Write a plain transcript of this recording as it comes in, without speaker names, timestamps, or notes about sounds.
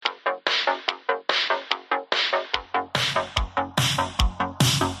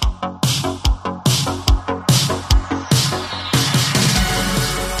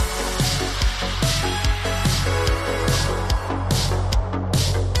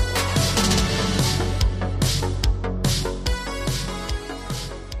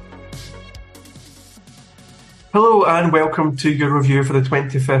Hello and welcome to your review for the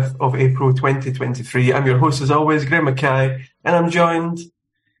 25th of April 2023. I'm your host as always, Graham Mackay, and I'm joined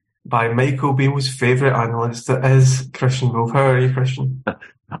by Michael Beale's favourite analyst, that is Christian Wolf. How are you, Christian?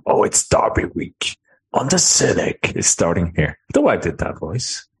 Oh, it's Derby week. On the Cynic is starting here. Though I did that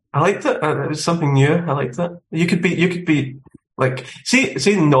voice. I liked it. It was something new. I liked it. You could be like, see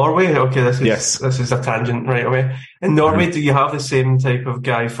in Norway. Okay, this is a tangent right away. In Norway, do you have the same type of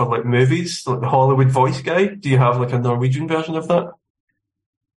guy for like movies, like the Hollywood voice guy? Do you have like a Norwegian version of that?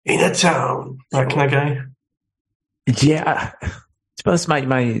 In a town, that kind of guy. Yeah, I suppose my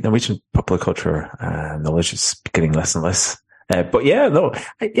Norwegian popular culture knowledge is getting less and less. But yeah, no,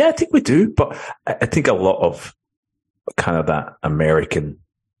 I think we do. But I think a lot of kind of that American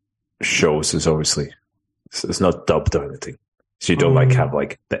shows is obviously it's not dubbed or anything. So you don't have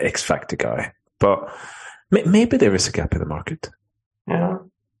the X Factor guy, but maybe there is a gap in the market. Yeah.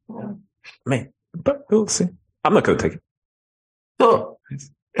 But we'll see. I'm not going to take it. So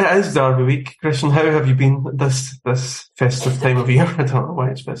it is Derby week, Christian. How have you been this festive time of year? I don't know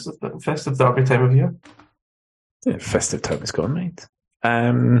why it's festive, but festive Derby time of year. Yeah, festive time is gone, mate.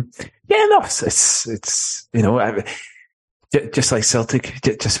 It's just like Celtic,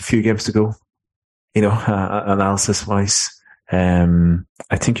 just a few games to go. Analysis wise.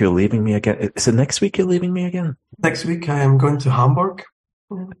 I think you're leaving me again. Is it next week you're leaving me again? Next week I am going to Hamburg.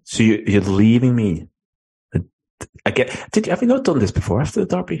 So you're leaving me again. Have you not done this before after the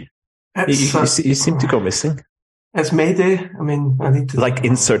Derby? You seem to go missing. It's May Day. I mean, I need to...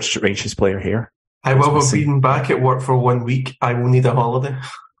 insert Rangers player here. I will have been back at work for 1 week. I will need a holiday.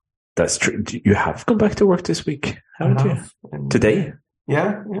 That's true. You have gone back to work this week, haven't you? Today?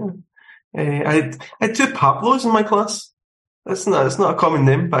 Yeah. I had two Pablos in my class. It's not a common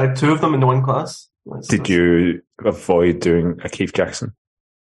name, but I had two of them in the one class. Did you avoid doing a Keith Jackson?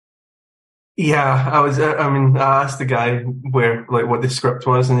 Yeah, I asked the guy what the script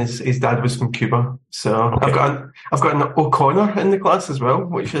was, and his dad was from Cuba. So okay. I've got an O'Connor in the class as well,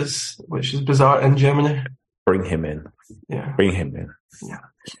 which is bizarre in Germany. Bring him in. Yeah. Bring him in. Yeah.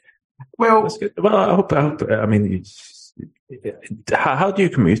 Well, that's good. Well, I hope. I mean, how do you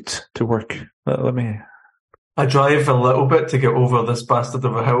commute to work? I drive a little bit to get over this bastard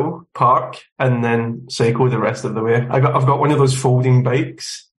of a hill, park, and then cycle the rest of the way. I've got one of those folding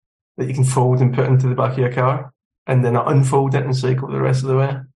bikes that you can fold and put into the back of your car, and then I unfold it and cycle the rest of the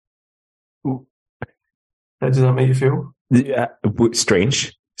way. Ooh. How does that make you feel? Yeah,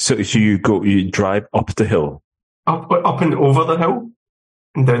 strange. So you drive up the hill, up and over the hill,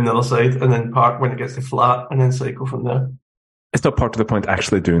 and down the other side, and then park when it gets to flat, and then cycle from there. It's not part of the point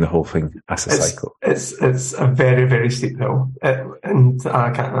actually doing the whole thing as a cycle. It's a very, very steep hill, and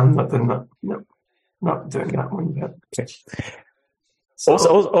I'm not doing that. No, not doing that one yet. Okay. So,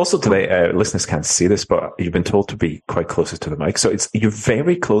 also today, listeners can't see this, but you've been told to be quite closer to the mic, so you're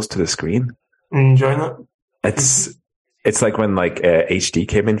very close to the screen. Enjoying it. It's like when HD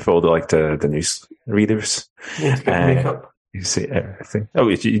came in for the news readers. Yeah, it's good makeup. You see everything. Oh,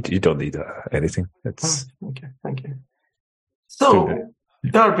 you don't need anything. It's okay. Thank you. So,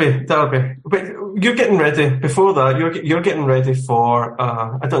 Derby. But you're getting ready. Before that, you're getting ready for.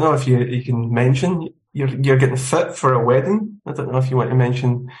 I don't know if you can mention. You're getting fit for a wedding. I don't know if you want to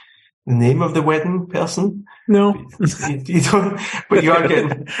mention the name of the wedding person. No, you don't. But you are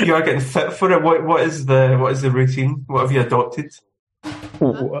getting fit for it. What is the routine? What have you adopted?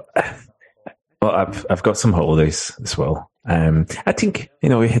 Well, I've got some holidays as well. I think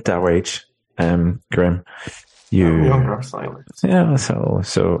we hit our age, Graham. Younger, silent. Yeah,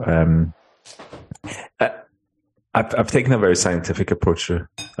 I've taken a very scientific approach.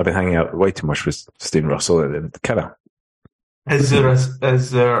 I've been hanging out way too much with Stephen Russell, and kind of.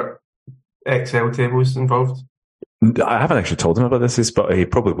 Is there Excel tables involved? I haven't actually told him about this, but he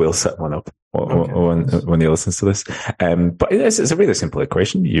probably will set one up when he listens to this. But it's a really simple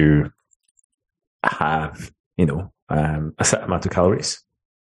equation. You have, a set amount of calories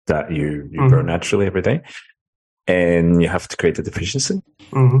that you burn naturally every day. And you have to create a deficiency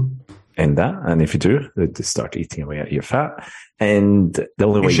in that. And if you do, they start eating away at your fat. And the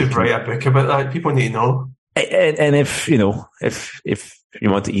only way you should write a book about that. People need to know. And if you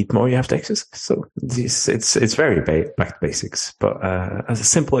want to eat more, you have to exercise. So it's very back to basics, but as a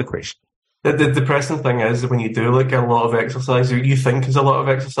simple equation. The depressing thing is that when you do a lot of exercise, you think is a lot of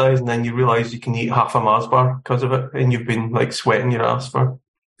exercise, and then you realise you can eat half a Mars bar because of it, and you've been sweating your ass for.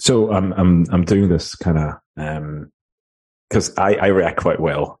 So I'm doing this kind of because I react quite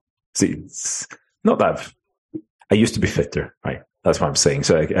well. See, it's not that I used to be fitter, right? That's what I'm saying.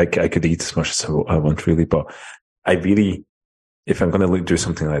 So I could eat as much as I want, really. But I really, if I'm going to do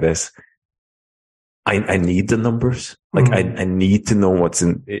something like this, I need the numbers. Like I need to know what's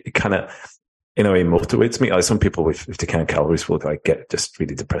in it. Kind of, in a way, motivates me. Like some people with the kind of calories will like get just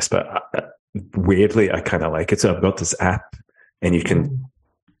really depressed, but weirdly, I kind of like it. So I've got this app, and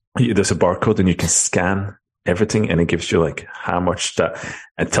there's a barcode, and you can scan everything, and it gives you like how much that.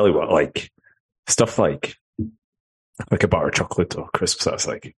 And tell you what, like stuff like a bar of chocolate or crisps. I was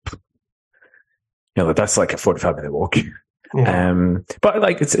like, that's like a 45-minute walk. Yeah. But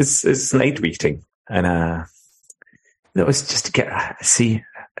like it's night eating, and it was just to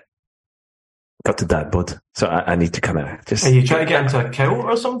got to dad bod, so I need to kind of just. Are you trying to get into a kilt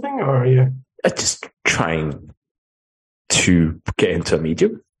or something, or are you just trying to get into a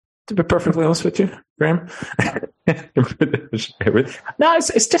medium? To be perfectly honest with you, Graham. No,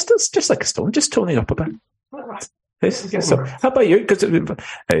 it's just like a stone, just toning up a bit. So, how about you? Because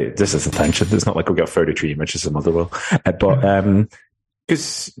this is a tangent. It's not like we got 33 images of Motherwell, but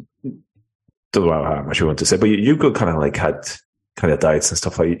because don't know how much you want to say, but you kind of like had kind of diets and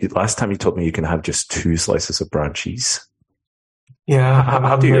stuff like. Last time you told me you can have just 2 slices of brown cheese. Yeah,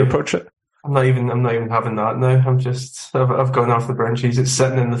 how do you approach it? I'm not even having that now. I've gone off the brown cheese. It's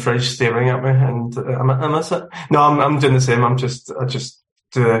sitting in the fridge staring at me, and I miss it. No, I'm doing the same. I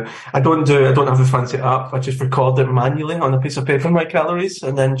don't have the fancy app. I just record it manually on a piece of paper, my calories,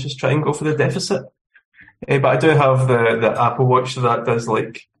 and then just try and go for the deficit. But I do have the Apple Watch that does,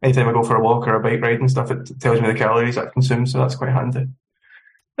 like, anytime I go for a walk or a bike ride and stuff, it tells me the calories I consume, so that's quite handy.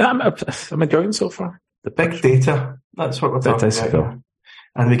 I'm enjoying so far. The big data, that's what we're talking about. Cool.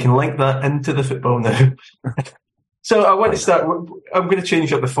 And we can link that into the football now. So I want to start. I'm going to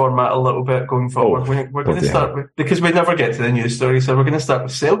change up the format a little bit going forward. We're going to start because we never get to the news stories, so we're going to start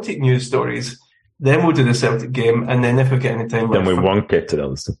with Celtic news stories. Then we'll do the Celtic game, and then if we get any time left, then we won't get to the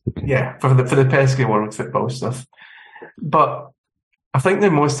other stuff. Yeah, for the pesky world football stuff. But I think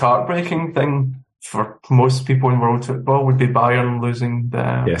the most heartbreaking thing for most people in world football would be Bayern losing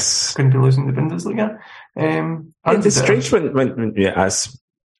going to be losing the Bundesliga. It's strange when as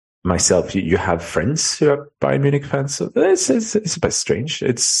myself, you have friends who are Bayern Munich fans. So it's a bit strange.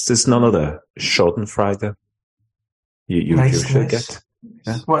 There's none of the Schadenfreude you usually get.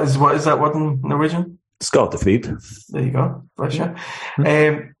 Yeah. What is that word in Norwegian? Skadefryd. There you go. Bless you.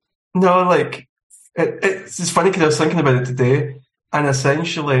 No, like it's funny because I was thinking about it today, and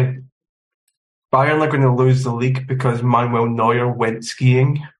essentially Bayern are going to lose the league because Manuel Neuer went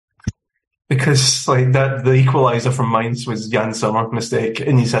skiing. Because like that, the equaliser from Mainz was Jan Sommer's mistake,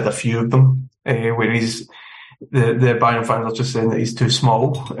 and he's had a few of them where the Bayern fans are just saying that he's too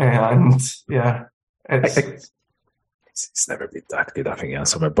small, and yeah, it's never been that good. I think Jan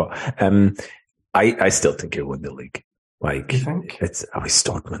Sommer, but I still think he'll win the league. Like, you think? It's always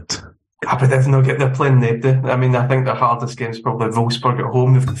Dortmund. But they're playing Nebde. I mean, I think the hardest game is probably Wolfsburg at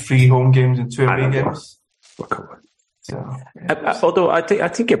home. They've got 3 home games and 2 away games. So, although I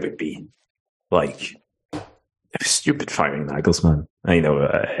think it would be like stupid firing Nagelsmann. I know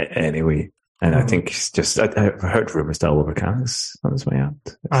anyway, and I think it's just I heard rumours that Oliver Kahn is on his way out.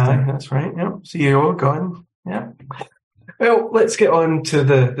 That's right. Yeah, CEO gone. Yeah. Well, let's get on to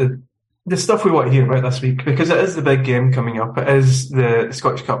the stuff we want to hear about this week, because it is the big game coming up. It is the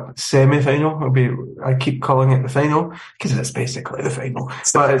Scottish Cup semi-final. I keep calling it the final because it's basically the final,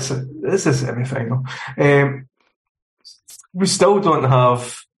 but it's a semi-final. We still don't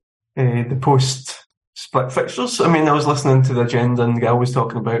have the post-split fixtures. I mean, I was listening to the agenda and Gail was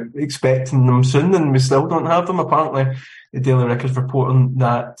talking about expecting them soon, and we still don't have them. Apparently, the Daily Record's reporting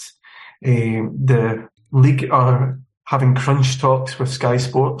that the league are having crunch talks with Sky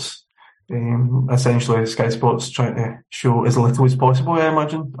Sports. Essentially, Sky Sports trying to show as little as possible, I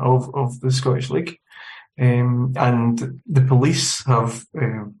imagine, of the Scottish League. And the police have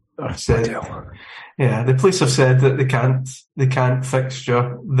said, the police have said that they can't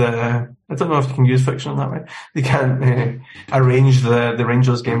fixture I don't know if you can use fixture in that way. They can't arrange the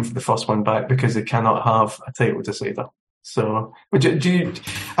Rangers game for the first one back because they cannot have a title decider. So,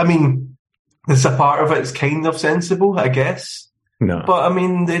 I mean, there's a part of it is kind of sensible, I guess. No. But, I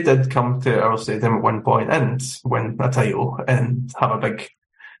mean, they did come to Earl Stadium at one point and win a title and have a big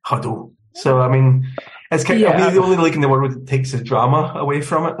huddle. So, I mean, it's kind of the only league in the world that takes the drama away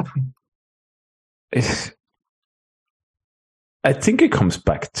from it. I think it comes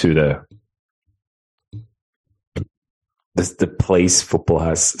back to the place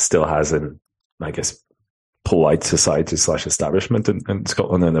football still has in, I guess, polite society / establishment in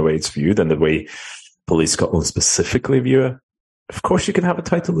Scotland, and the way it's viewed and the way Police Scotland specifically view it. Of course, you can have a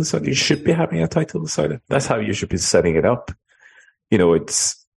title decider. You should be having a title decider. That's how you should be setting it up. You know,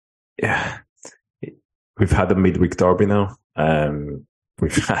 we've had a midweek derby now.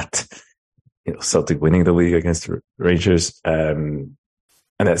 We've had Celtic winning the league against Rangers, and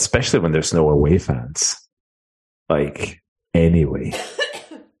especially when there's no away fans. Like, anyway,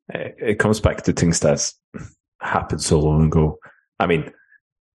 it comes back to things that happened so long ago. I mean,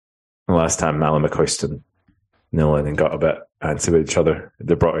 the last time Malin McCoyston nil in and got a bit antsy with each other,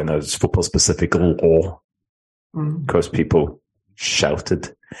 they brought in a football-specific law because people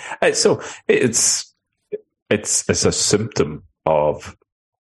shouted. So it's a symptom of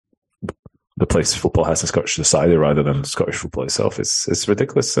the place football has in Scottish society rather than Scottish football itself. It's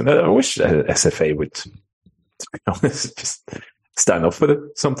ridiculous, and I wish SFA would, to be honest, just stand up for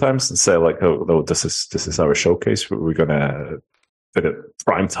it sometimes and say like, "Oh, this is our showcase. We're gonna put it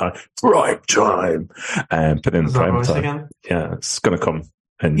prime time, and put in prime time." Again? Yeah, it's gonna come.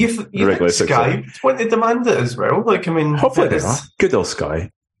 And you think Sky want to demand it as well? Like, I mean, hopefully they are. Good old Sky,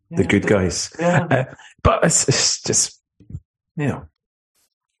 the good guys. Yeah. But it's just,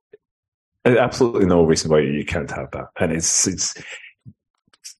 absolutely no reason why you can't have that. And it's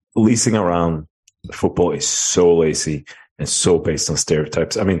leasing around football is so lazy and so based on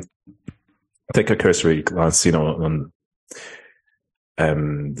stereotypes. I mean, take a cursory glance, on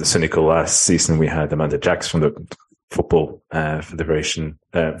the cynical last season. We had Amanda Jacks from the Football Federation,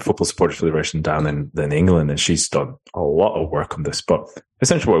 Football Supporters Federation down in England, and she's done a lot of work on this. But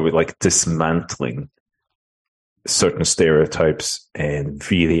essentially, we're like dismantling certain stereotypes and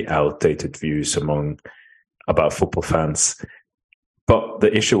really outdated views about football fans. But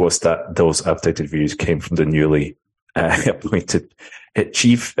the issue was that those outdated views came from the newly appointed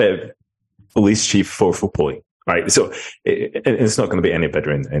police chief for footballing. Right, so it's not going to be any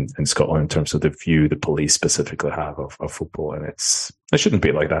better in Scotland in terms of the view the police specifically have of football, and it shouldn't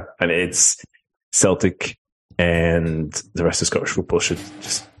be like that. And it's Celtic and the rest of Scottish football should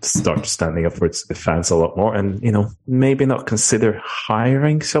just start standing up for its fans a lot more, and maybe not consider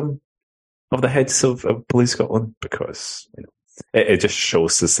hiring some of the heads of Police Scotland, because it just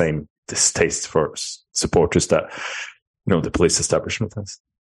shows the same distaste for supporters that the police establishment has.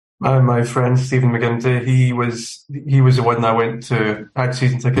 My friend Stephen McGinty, he was the one I had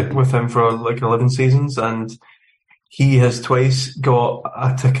season ticket with him for like 11 seasons, and he has twice got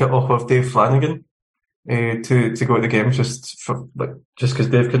a ticket off of Dave Flanagan to go to the game just because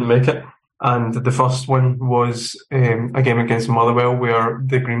Dave couldn't make it. And the first one was a game against Motherwell where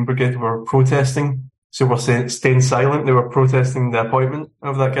the Green Brigade were protesting, so we're staying silent. They were protesting the appointment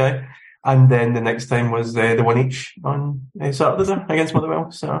of that guy. And then the next time was the one each on Saturday against Motherwell.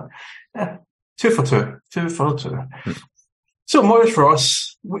 So, 2 for 2. 2 for 2. So Maurice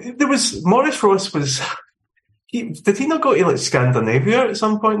Ross, did he not go to like Scandinavia at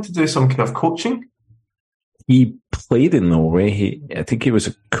some point to do some kind of coaching? He played in Norway. I think he was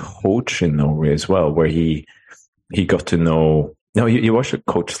a coach in Norway as well, where he got to know. No, he was a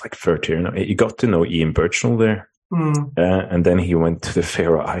coach like 30 years. He got to know Ian Birchnell there. And then he went to the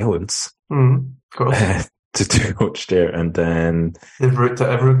Faroe Islands to coach there, and then the route to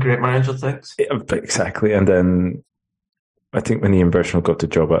every great manager takes. Exactly, and then I think when Ian Birchnell got the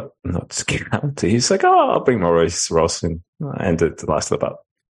job at Notts County, he's like, "Oh, I'll bring Maurice Ross in," and it lasted about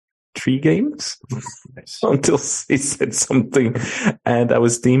 3 games until he said something, and I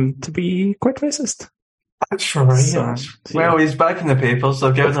was deemed to be quite racist. That's right. Well, he's back in the papers.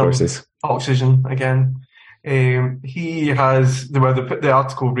 So giving him oxygen again. He has the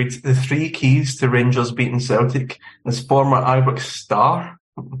article reads the 3 keys to Rangers beating Celtic. As former Ibrox star,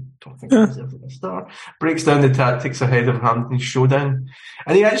 don't think he's ever a star, breaks down the tactics ahead of Hampton's showdown,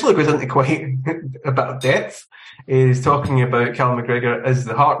 and he actually goes into quite a bit of depth. He's talking about Callum McGregor as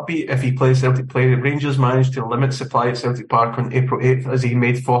the heartbeat. If he plays Celtic play, the Rangers managed to limit supply at Celtic Park on April 8th as he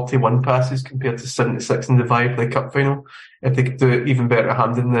made 41 passes compared to 76 in the Viaplay Cup final. If they could do it even better at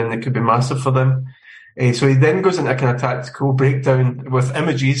Hampden, then it could be massive for them. So he then goes into a kind of tactical breakdown with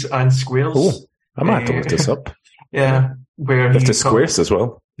images and squares. Oh, I might have to look this up. Yeah, where there's squares as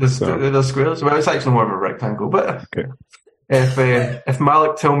well. There's squares. Well, it's actually more of a rectangle, but okay. If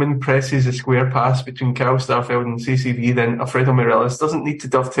Malik Tillman presses a square pass between Kyle Starfeld and CCV, then Alfredo Morelos doesn't need to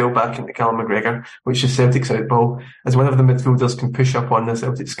dovetail back into Callum McGregor, which is Celtic's outball, as one of the midfielders can push up on the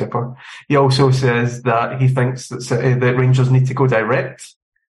Celtic skipper. He also says that he thinks that Rangers need to go direct,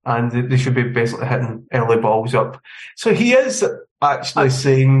 and they should be basically hitting early balls up. So he is actually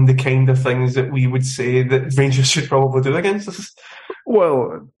saying the kind of things that we would say that Rangers should probably do against us.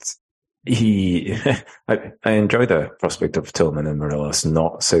 Well, I enjoy the prospect of Tillman and Morelos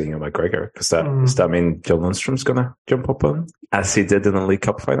not saying about McGregor, because does that mean Jill Lundstrom's going to jump up on as he did in the League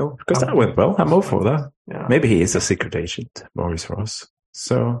Cup final? Because that went well. I'm all for that. Yeah. Maybe he is a secret agent, Maurice Ross.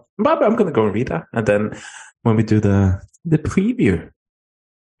 So, but I'm going to go and read that, and then when we do the preview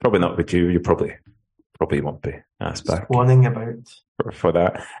Probably not with you. You probably won't be asked back. Warning about for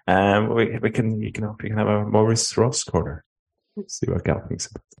that. We can have a Maurice Ross corner. See what Gal thinks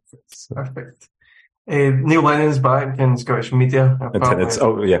about it. So. Perfect. Neil Lennon's back in Scottish media.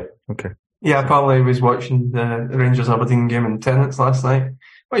 Oh yeah, okay. Yeah, apparently he was watching the Rangers Aberdeen game in Tennent's last night,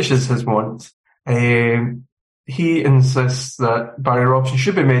 which is his want. He insists that Barry Robson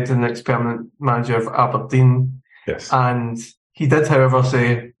should be made the next permanent manager of Aberdeen. Yes. And he did, however,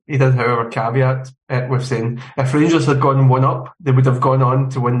 caveat it with saying if Rangers had gone 1-up, they would have gone on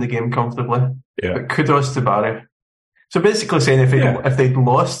to win the game comfortably. Yeah. But kudos to Barry. So basically saying if they'd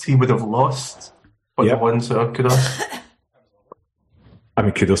lost, he would have lost. But the won, so kudos. I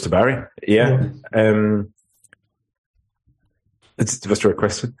mean, kudos to Barry. Yeah. It's just a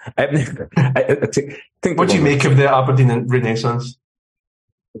question. I think what do you make of the Aberdeen Renaissance?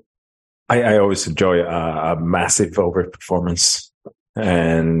 I always enjoy a massive overperformance,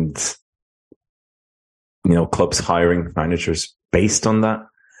 and clubs hiring managers based on that.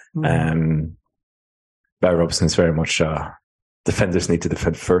 Barry Robson is very much defenders need to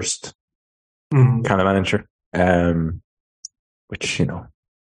defend first kind of manager, which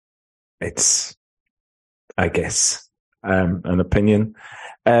it's, I guess, an opinion.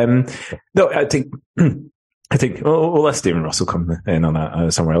 No, I think. We'll let Stephen Russell come in on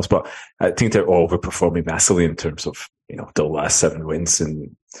that somewhere else, but I think they're overperforming massively in terms of the last 7 wins,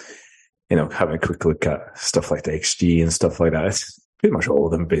 and having a quick look at stuff like the XG and stuff like that. It's pretty much all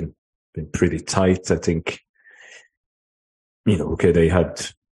of them been pretty tight. I think they had,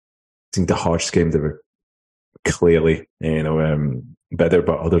 I think the Hearts game they were clearly better,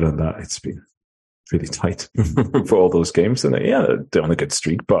 but other than that, it's been really tight for all those games. And they're on a good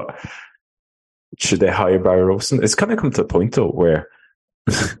streak, but. Should they hire Barry Robson? It's kind of come to a point though where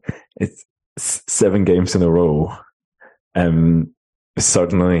it's 7 games in a row.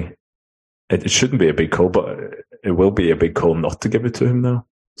 Suddenly, it shouldn't be a big call, but it will be a big call not to give it to him now.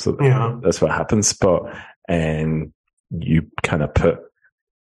 So that's what happens. But you kind of put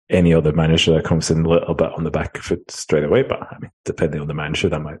any other manager that comes in a little bit on the back of it straight away. But I mean, depending on the manager,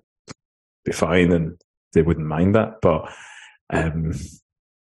 that might be fine, and they wouldn't mind that. But I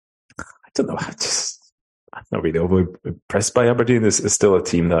don't know. I'm not really over impressed by Aberdeen. It's still a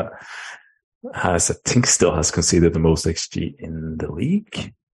team that still has conceded the most XG in the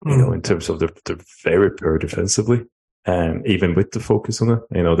league. In terms of they're very poor defensively, even with the focus on it.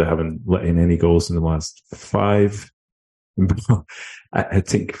 They haven't let in any goals in the last 5. I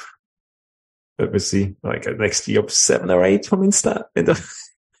think. Let me see, like an XG of 7 or 8 from Instat.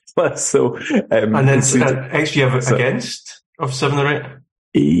 So, and then XG against of 7 or 8.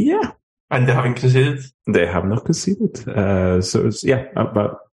 Yeah. And they haven't conceded? They have not conceded. So it's,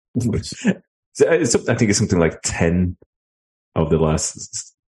 about, I think it's something like 10 of the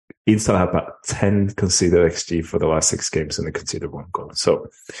last, Instat have about 10 conceded XG for the last 6 games, and they conceded 1 goal. So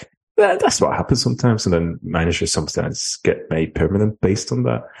that's what happens sometimes. And then managers sometimes get made permanent based on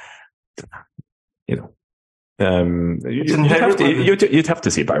that. You'd have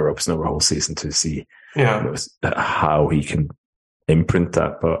to see Barry Robson over a whole season to see how he can imprint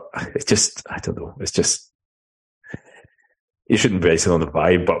that, but it's just, I don't know. It's just, you shouldn't base it on the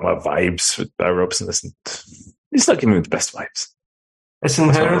vibe, but my vibes with Barry Robson it's not giving me the best vibes. It's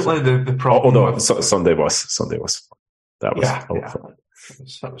inherently the problem. Oh no, Sunday was. That was awful.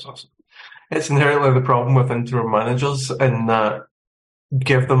 That was awesome. It's inherently the problem with interim managers in that you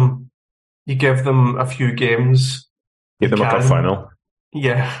give them a few games. Give them a cup final.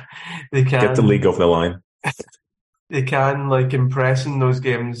 Yeah, they can. Get the league off the line. They can impress in those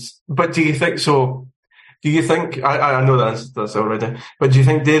games. But do you think so? Do you think, I know the answer to this already, but do you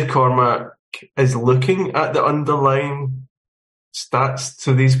think Dave Cormack is looking at the underlying stats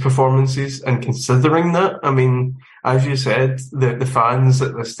to these performances and considering that? I mean, as you said, the fans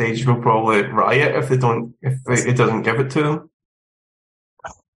at this stage will probably riot if it doesn't give it to them.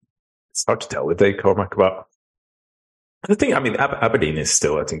 It's hard to tell with Dave Cormack, but the thing, I mean, Aberdeen is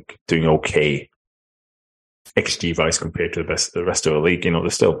still, I think, doing okay XG-wise compared to the rest of the league. They're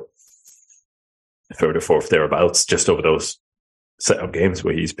still 3rd or 4th thereabouts, just over those set of games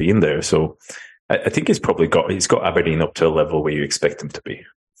where he's been there. So I think he's got Aberdeen up to a level where you expect him to be.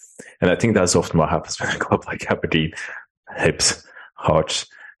 And I think that's often what happens with a club like Aberdeen, Hibs, Hearts,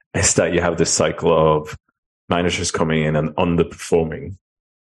 is that you have this cycle of managers coming in and underperforming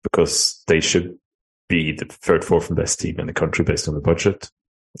because they should be the 3rd, 4th best team in the country based on the budget.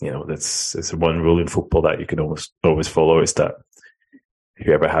 That's one rule in football that you can always follow, is that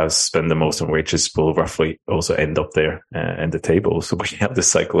whoever has spent the most on wages will roughly also end up there in the table. So we have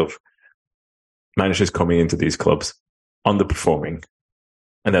this cycle of managers coming into these clubs underperforming,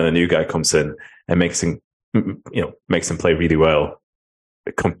 and then a new guy comes in and makes him play really well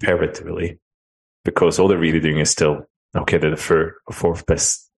comparatively, because all they're really doing is still, okay, they're the third or fourth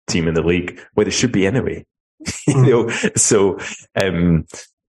best team in the league, where they should be anyway. So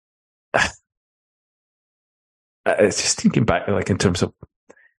it's just thinking back, like, in terms of,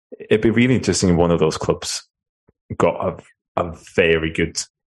 it'd be really interesting if one of those clubs got a very good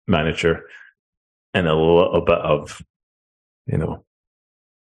manager and a little bit of,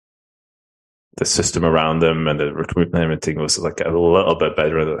 the system around them and the recruitment and everything was like a little bit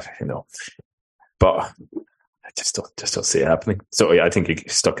better, but I just don't see it happening. So yeah, I think you're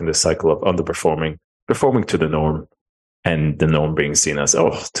stuck in this cycle of performing to the norm, and the norm being seen as,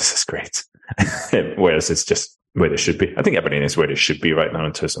 oh, this is great. Whereas it's just where they should be. I think everything is where they should be right now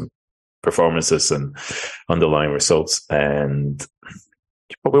in terms of performances and underlying results, and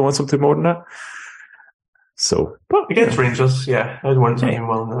you probably want something more than that. So, but against Rangers, yeah, I'd want something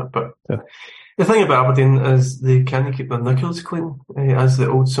more than that. But the thing about Aberdeen is they can't keep their knuckles clean, as the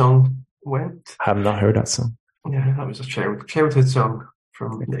old song went. I have not heard that song. Yeah, that was a childhood song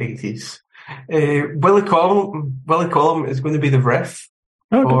from the 80s. Willie Collum is going to be the ref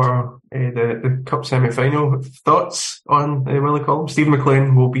for the Cup semi-final. Thoughts on Willie Collum? Steve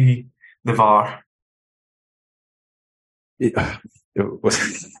McLean will be the VAR.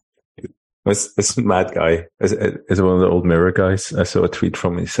 Was this mad guy? Is one of the old Mirror guys? I saw a tweet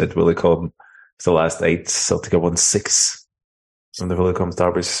from him. He said Willie Collum was the last 8. Celtic have won 6 from the Willie Collum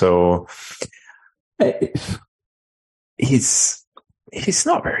derby. So he's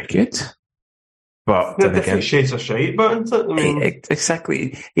not very good. But then again, shades of shite, but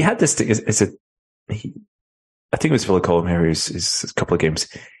exactly. He had this thing. I think it was Willie Collum here. His couple of games.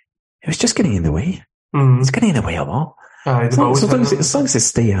 He was just getting in the way. Mm-hmm. He's getting in the way a lot. As long as they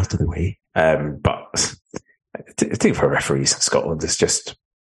stay out of the way. But I think for referees in Scotland, it's just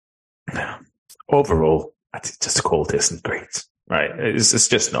overall, I think just the quality isn't great. Right? It's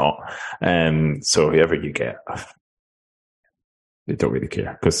just not. So whoever you get, they don't really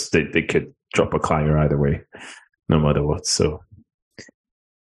care, because they could drop a clanger either way, no matter what. So,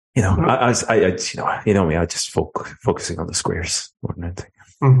 me, I just focusing on the squares more than anything.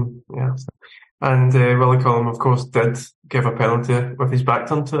 Mm-hmm. Yeah. And Willie Collum, of course, did give a penalty with his back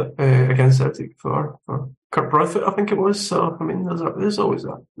turned to it against Celtic for Kurt Broadfoot, I think it was. So, I mean, there's always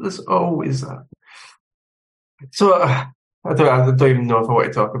that. There's always that. So, I don't even know if I want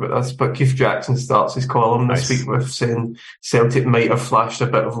to talk about this, but Keith Jackson starts his column this week with saying Celtic might have flashed a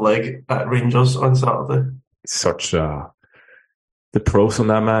bit of leg at Rangers on Saturday. Such the pros on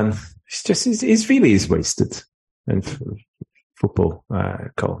that man. He's really wasted in football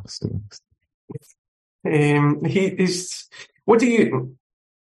columns. He's. What do you?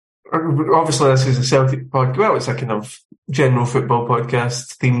 Obviously, this is a Celtic podcast. Well, it's a kind of general football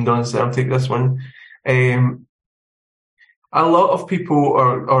podcast themed on Celtic. This one. A lot of people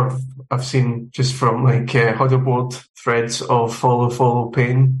or I've seen just from like Huddleboard threads of follow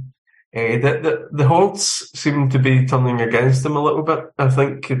Payne, that the Holds seem to be turning against him a little bit. I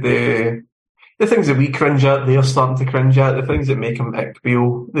think the things that we cringe at, they're starting to cringe at. The things that make him ick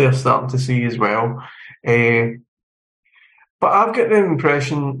Beale, they're starting to see as well. But I've got the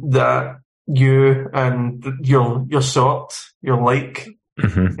impression that you and your sort, your like,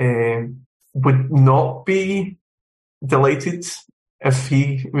 would not be delighted if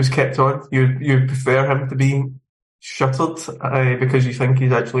he was kept on. You prefer him to be shuttered because you think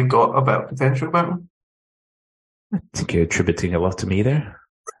he's actually got a bit of potential about him? I think you're attributing a lot to me there.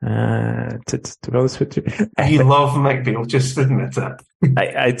 To be honest with you, you love Mike Beale, just admit it.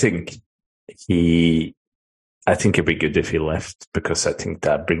 I think it'd be good if he left, because I think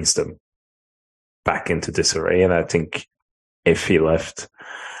that brings them back into disarray, and I think if he left,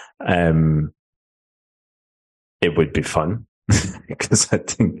 it would be fun, because I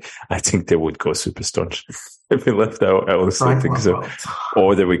think they would go super staunch if he left out. I honestly think so.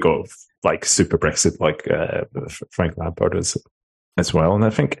 Or they would go like super Brexit, like Frank Lampard as well. And I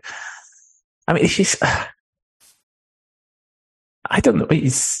think, he's, I don't know,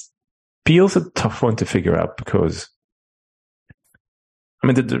 Beale's a tough one to figure out, because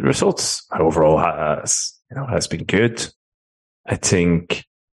the results overall has been good, I think.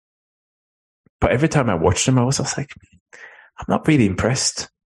 But every time I watched him, I was like, I'm not really impressed.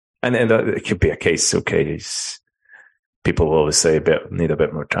 And it could be a case, okay, people will always say need a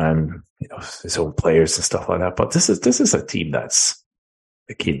bit more time, his own players and stuff like that. But this is a team that's,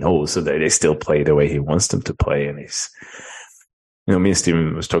 like, he knows that they still play the way he wants them to play. And he's, me and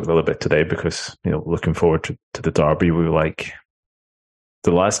Stephen was talking a little bit today, because, looking forward to the derby, we were like,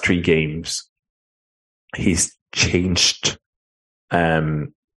 the last 3 games, he's changed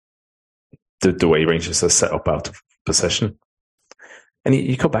the way Rangers are set up out of possession. And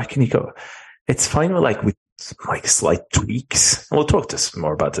you go back and you go, it's fine with slight tweaks. And we'll talk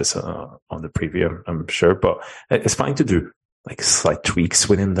more about this on the preview, I'm sure, but it's fine to do slight tweaks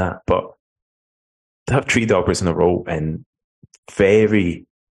within that. But to have 3 doggers in a row and very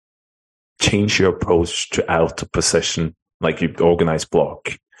change your approach to out of possession, you organize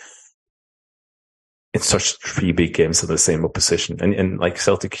block in such 3 big games of the same opposition. And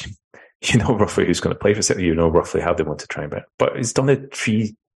Celtic, you know roughly who's going to play for Celtic, you know roughly how they want to try and bet. But he's done it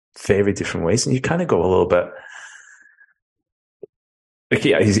 3 very different ways, and you kind of go a little bit.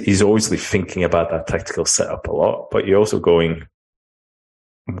 He's obviously thinking about that tactical setup a lot, but you're also going,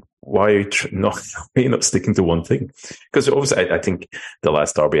 why are you not sticking to one thing? Because obviously, I think the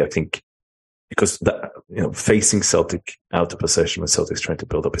last derby, because that, facing Celtic out of possession when Celtic's trying to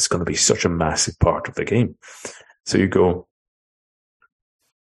build up, it's going to be such a massive part of the game. So you go,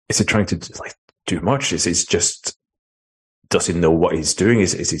 is he trying to do much? Is he just, does he know what he's doing?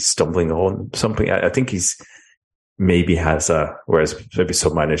 Is he stumbling on something? I think he's maybe has whereas maybe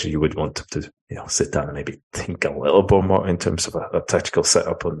some managers you would want him to, sit down and maybe think a little bit more in terms of a tactical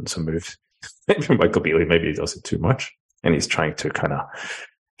setup on some moves. Maybe Michael Beasley, maybe he does it too much and he's trying to kind of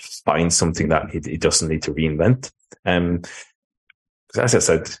find something that he doesn't need to reinvent. As I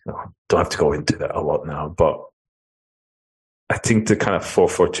said, don't have to go into that a lot now, but I think the kind of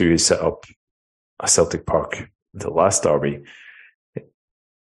 4-4-2 is set up at Celtic Park, the last derby,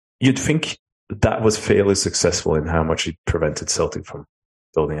 you'd think that was fairly successful in how much it prevented Celtic from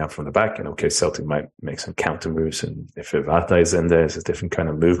building up from the back. And okay, Celtic might make some counter moves, and if Ivata is in there, it's a different kind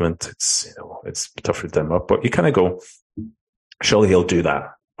of movement. It's tougher to them up, but you kind of go, surely he'll do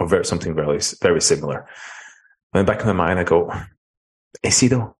that or something very, very similar. And back in my mind, I go, is he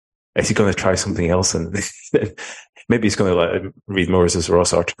though? Is he going to try something else? And maybe he's going to read Morris's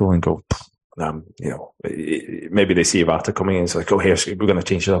Ross article and go, maybe they see Ivata coming in. It's like, oh, here, we're going to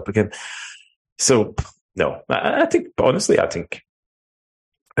change it up again. So, no, I think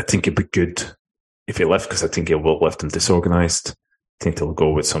it'd be good if he left, because I think he will have left him disorganized. I think they'll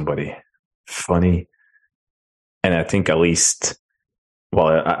go with somebody funny. And I think at least,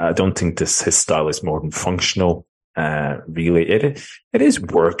 I don't think his style is more than functional. Really, it is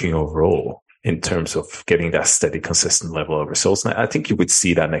working overall in terms of getting that steady, consistent level of results. And I think you would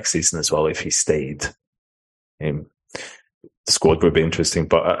see that next season as well if he stayed. The squad would be interesting,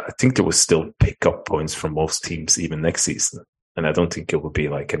 but I think they will still pick up points from most teams even next season. And I don't think it would be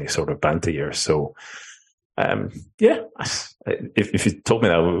like any sort of banter year. So, if you told me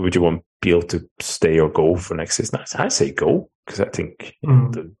that, would you want Beale to stay or go for next season? I say go, because I think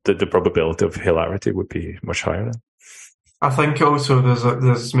the probability of hilarity would be much higher then. I think also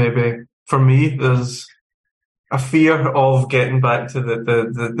there's maybe, for me, there's a fear of getting back to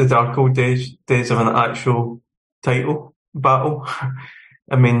the dark old days of an actual title battle.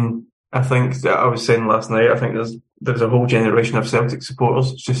 I mean, I think that I was saying last night, I think there's a whole generation of Celtic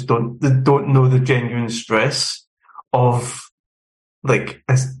supporters just don't know the genuine stress of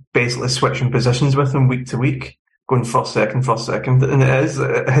basically switching positions with them week to week, going first, second, and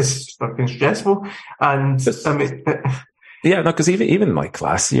it is fucking stressful. And I mean, yeah, no, because even like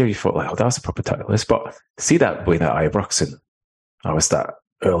last year, you thought oh, that was a proper title list, but see that win at Ibrox in that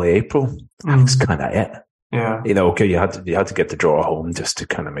early April, that was kind of it. Yeah, okay, you had to get the draw home just to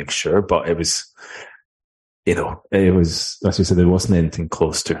kind of make sure, but it was, as you said, it wasn't anything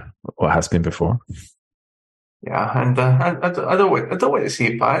close to what has been before. Yeah, and I don't want to see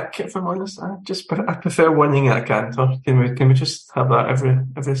it back. If I'm honest, I prefer winning at a canter. Can we just have that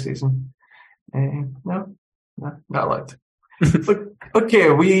every season? No, I liked it. Okay,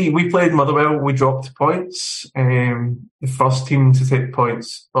 we played Motherwell. We dropped points. The first team to take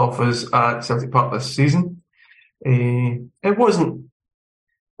points off us at Celtic Park this season. It wasn't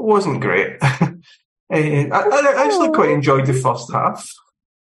great. I actually quite enjoyed the first half,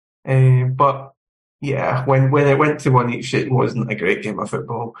 but yeah, when it went to one each, it wasn't a great game of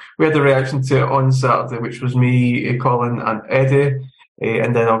football. We had the reaction to it on Saturday, which was me, Colin, and Eddie,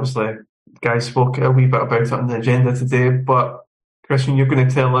 and then obviously guys spoke a wee bit about it on the agenda today. But Christian, you're going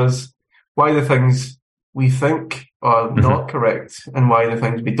to tell us why the things we think are not correct and why the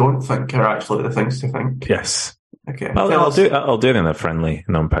things we don't think are actually the things to think. Yes. Okay. I'll do it in a friendly,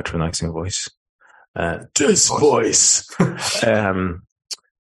 non-patronizing voice. This voice.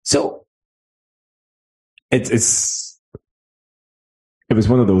 So it was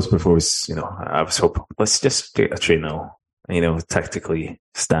one of those before. I was hoping let's just get a 3-0. Tactically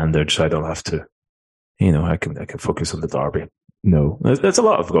standard, so I don't have to. I can focus on the derby. No, there's a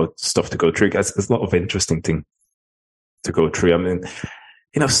lot of stuff to go through. There's a lot of interesting thing to go through. I mean,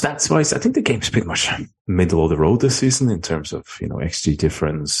 stats wise, I think the game's pretty much middle of the road this season in terms of, XG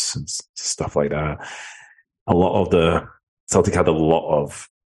difference and stuff like that. Celtic had a lot of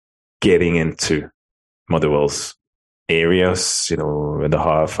getting into Motherwell's areas, in the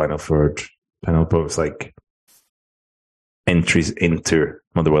half, final third, penalty box, like entries into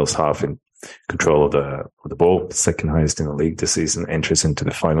Motherwell's half in control of the ball, second highest in the league this season. Entries into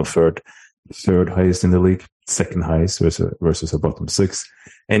the final third highest in the league, second highest versus a bottom six.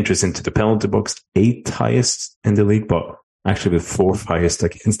 Entries into the penalty box, 8th highest in the league, but actually the 4th highest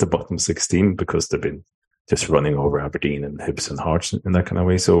against the bottom 16 because they've been just running over Aberdeen and Hibs and Hearts in that kind of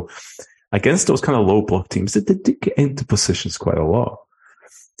way. So against those kind of low block teams, they did get into positions quite a lot.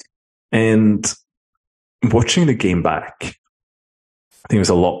 And watching the game back, I think it was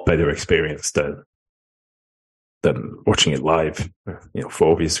a lot better experience than watching it live,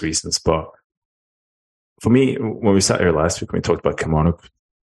 for obvious reasons. But for me, when we sat here last week, when we talked about Kilmarnock,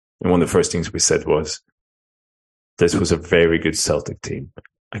 and one of the first things we said was, this was a very good Celtic team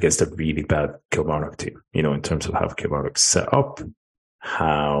against a really bad Kilmarnock team, in terms of how Kilmarnock set up,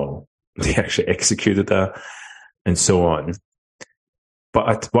 how they actually executed that, and so on.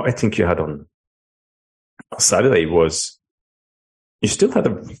 But what I think you had on Saturday was, you still had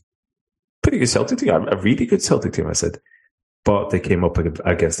a pretty good Celtic team, a really good Celtic team, I said, but they came up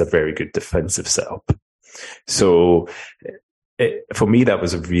against a very good defensive setup. So for me, that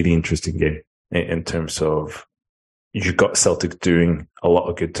was a really interesting game in terms of, you got Celtic doing a lot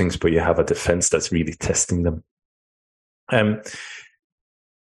of good things, but you have a defense that's really testing them.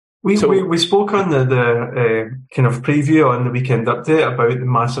 We spoke on the kind of preview on the weekend update about the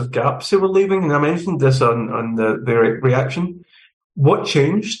massive gaps they were leaving, and I mentioned this on the reaction. What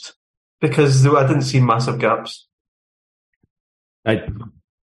changed? Because I didn't see massive gaps.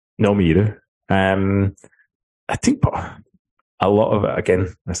 No, me either. I think a lot of it,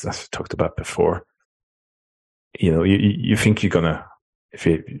 again, as I've talked about before, you think you're gonna, if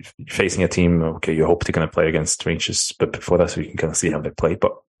you're facing a team, okay, you hope they're gonna play against Rangers, but before that, so you can kind of see how they play.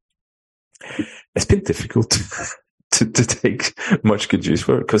 But it's been difficult to take much good use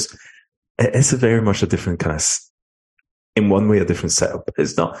for it, because it's very much a different kind of, in one way, a different setup.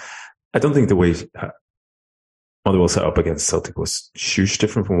 It's not. I don't think the way Motherwell set up against Celtic was huge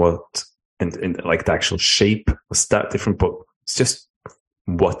different from what, and like the actual shape was that different, but it's just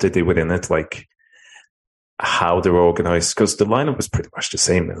what they did within it, like how they were organized, because the lineup was pretty much the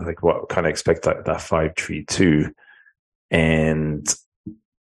same. Like what kind of expect that 5-3-2, and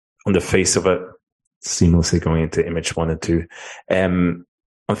on the face of it, seamlessly going into image 1 and 2. On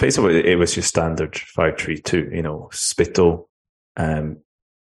the face of it, it was your standard 5-3-2. Spittle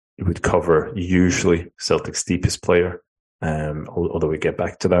would cover usually Celtic's deepest player, although we get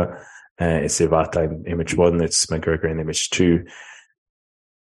back to that. It's Ivata in image 1, it's McGregor in image 2.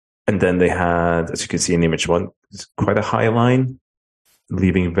 And then they had, as you can see in image 1, quite a high line,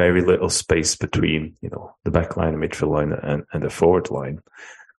 leaving very little space between, the back line, the midfield line, and the forward line.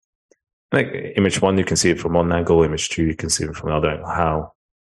 Like image 1, you can see it from one angle. Image 2, you can see it from another angle. How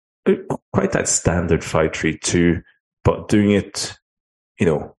quite that standard 5-3-2, but doing it,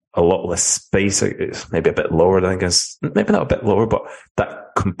 a lot less space. Maybe a bit lower than, I guess, maybe not a bit lower, but that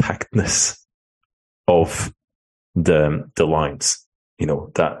compactness of the lines.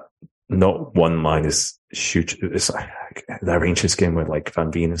 That not one line is huge. It's like that Rangers game where like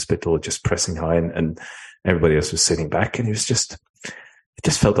Van Veen and Spittle just pressing high, and everybody else was sitting back, and it just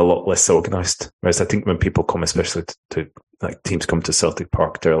felt a lot less organized. Whereas I think when people come, especially to like teams come to Celtic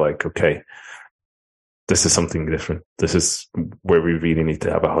Park, they're like, okay, this is something different. This is where we really need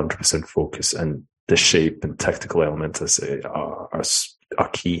to have 100% focus, and the shape and tactical elements are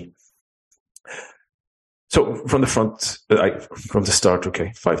key. So from the front, from the start,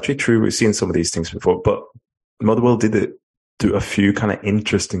 okay, 5-3-2, we've seen some of these things before, but Motherwell did do a few kind of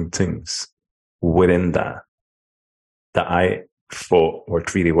interesting things within that I thought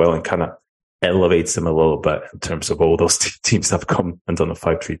worked really well, and kind of elevates them a little bit in terms of all those teams that have come and done a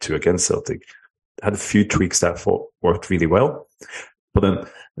 5-3-2 against Celtic. Had a few tweaks that I thought worked really well, but then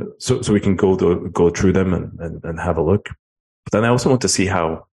so we can go through them and have a look. But then I also want to see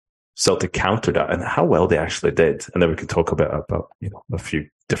how Celtic countered that and how well they actually did, and then we can talk about a few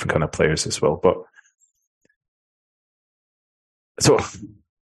different kind of players as well. But so,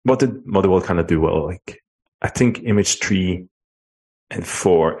 what did Motherwell kind of do well? Like, I think image 3 and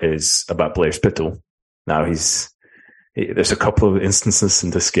 4 is about Blair Spittle. Now there's a couple of instances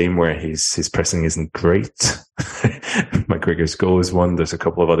in this game where his pressing isn't great. McGregor's goal is one. There's a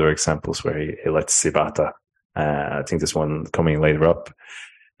couple of other examples where he lets Ivata. I think there's one coming later up.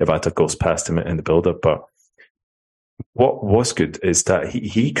 Ivata goes past him in the build-up, but what was good is that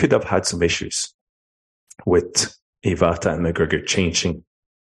he could have had some issues with Iwata and McGregor changing,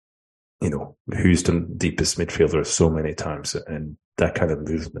 who's the deepest midfielder so many times and that kind of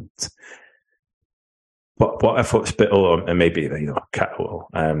movement. But what I thought Spittle, and maybe, Catwell,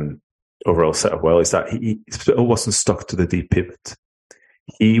 overall set up well, is that Spittle wasn't stuck to the deep pivot.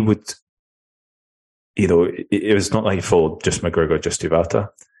 He would, it was not like he followed just McGregor, just Iwata.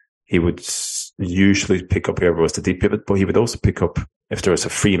 He would usually pick up whoever was the deep pivot, but he would also pick up if there was a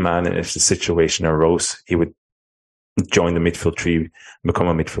free man and if the situation arose, he would join the midfield three, become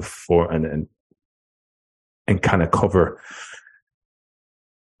a midfield four, and kind of cover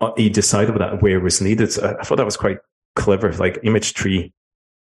either side of that where it was needed. So I thought that was quite clever. Like image 3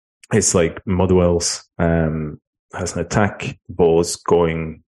 is like Motherwell's has an attack, ball is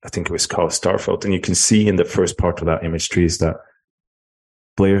going, I think it was Carl Starfelt, and you can see in the first part of that image 3 is that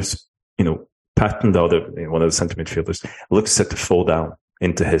Blair's, Patton, one of the centre midfielders, looks set to fall down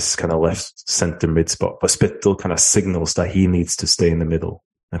into his kind of left centre mid spot, but Spittle kind of signals that he needs to stay in the middle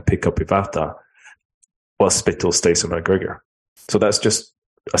and pick up Iwata while Spittle stays on McGregor. So that's just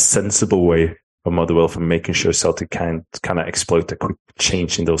a sensible way of Motherwell for making sure Celtic can't kind of exploit a quick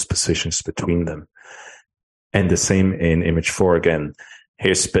change in those positions between them. And the same in image 4 again.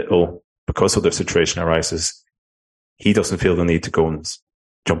 Here's Spittle, because of the situation arises, he doesn't feel the need to go and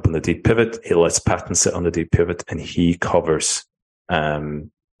jump on the deep pivot. He lets Patton sit on the deep pivot and he covers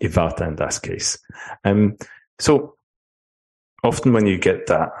Iwata in that case. So often when you get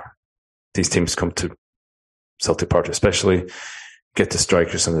that, these teams come to Celtic Park especially, get the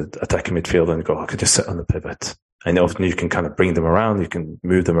strikers and the attacking midfield and go, I could just sit on the pivot. And often you can kind of bring them around, you can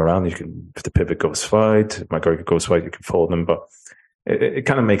move them around, if the pivot goes wide, if McGregor goes wide, you can follow them. But it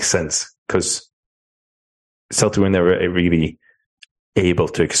kind of makes sense because Celtic were never really able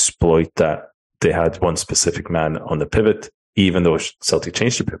to exploit that they had one specific man on the pivot, even though Celtic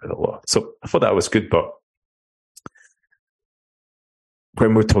changed the pivot a lot. So I thought that was good, but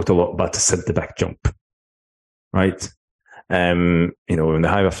Graham talked a lot about the centre-back jump, right? In the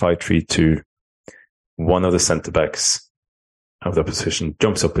high 5-3-2, one of the centre-backs of the position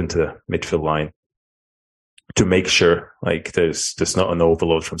jumps up into the midfield line to make sure there's not an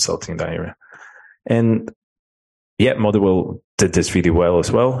overload from Celtic in that area. And yeah, Motherwell did this really well as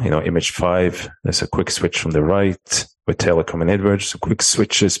well. Image 5, there's a quick switch from the right with Taylor coming inwards, so quick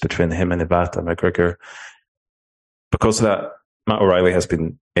switches between him and Iwata and McGregor. Because of that, Matt O'Reilly has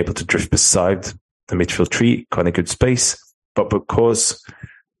been able to drift beside the midfield three, kind of good space. But because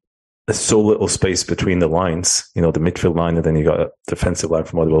there's so little space between the lines, the midfield line and then you got a defensive line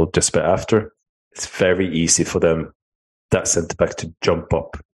from Motherwell just a bit after, it's very easy for them, that centre-back, to jump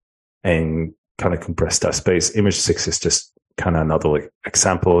up and kind of compress that space. Image 6 is just kind of another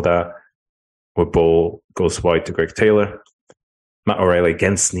example of that, where ball goes wide to Greg Taylor. Matt O'Reilly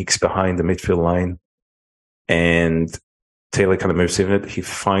again sneaks behind the midfield line and Taylor kind of moves in it. He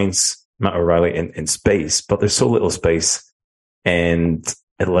finds Matt O'Reilly in space, but there's so little space and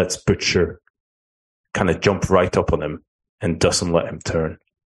it lets Butcher kind of jump right up on him and doesn't let him turn.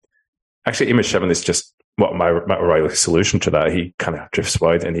 Actually, image 7 is just what Matt O'Reilly's solution to that. He kind of drifts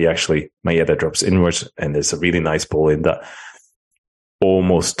wide and Maeda drops inwards and there's a really nice ball in that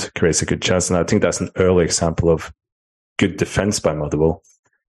almost creates a good chance. And I think that's an early example of good defense by Motherwell,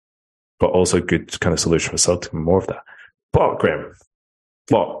 but also good kind of solution for Celtic, more of that. But Graham,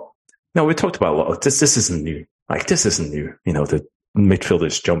 we talked about a lot of this. This isn't new. This isn't new. The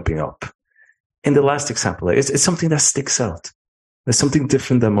midfielders jumping up. In the last example, it's something that sticks out. There's something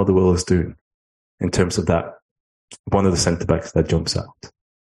different that Motherwell is doing in terms of that one of the centre backs that jumps out.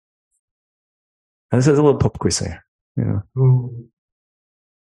 And this is a little pop quiz here. Ooh.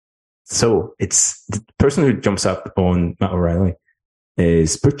 So it's the person who jumps up on Matt O'Reilly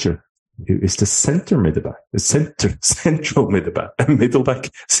is Butcher, who is the centre midback, central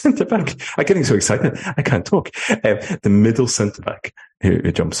midback, centre back. I'm getting so excited. I can't talk. The middle centre back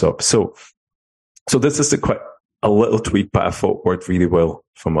who jumps up. So this is a little tweak, but I thought worked really well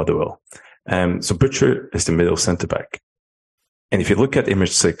for Motherwell. So Butcher is the middle centre back. And if you look at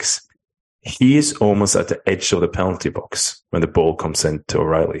image 6, he is almost at the edge of the penalty box when the ball comes into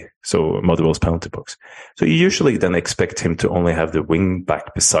O'Reilly. So Motherwell's penalty box. So you usually then expect him to only have the wing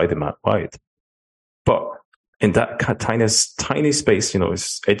back beside him out wide. But in that tiny space,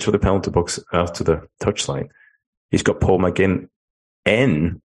 his edge of the penalty box out to the touchline, he's got Paul McGinn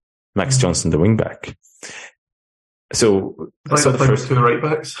and Max Johnson, the wing back. So the first two right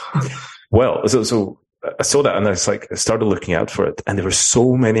backs. Well, so I saw that and I started looking out for it. And there were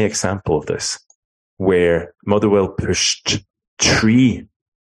so many examples of this where Motherwell pushed three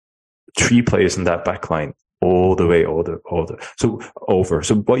players in that back line all the way over. So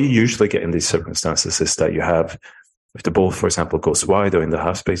what you usually get in these circumstances is that you have, if the ball, for example, goes wide or in the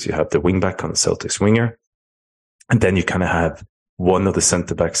half space, you have the wing back on the Celtics winger. And then you kind of have one of the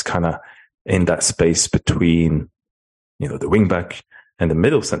centre backs kind of in that space between, the wing back and the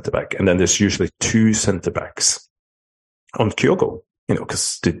middle centre back. And then there's usually two centre backs on Kyogo,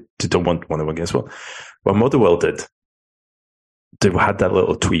 because they don't want one of them against one. What Motherwell did, they had that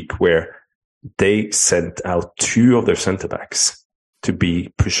little tweak where they sent out two of their centre backs to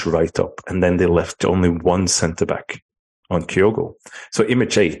be pushed right up, and then they left only one centre back on Kyogo. So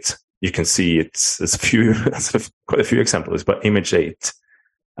image 8, you can see it's quite a few examples, but image 8,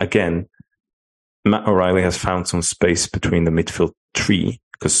 again, Matt O'Reilly has found some space between the midfield three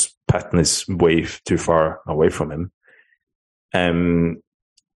because Patton is way too far away from him.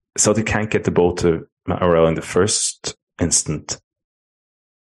 So they can't get the ball to Matt O'Reilly in the first instant.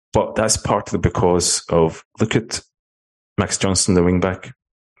 But that's partly because of, look at Max Johnson, the wing-back,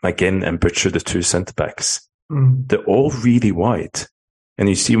 again, and Butcher, the two centre-backs. They're all really wide. And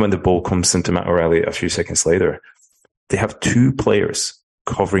you see when the ball comes into Matt O'Reilly a few seconds later, they have two players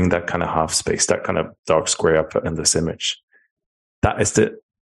covering that kind of half space, that kind of dark square up in this image. That is the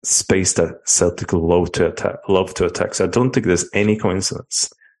space that Celtic love to attack. So I don't think there's any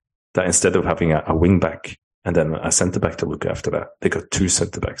coincidence that instead of having a wing-back and then a centre-back to look after that, they got two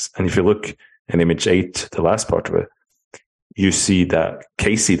centre-backs. And if you look in image 8, the last part of it, you see that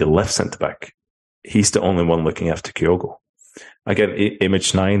Casey, the left centre-back, he's the only one looking after Kyogo. Again,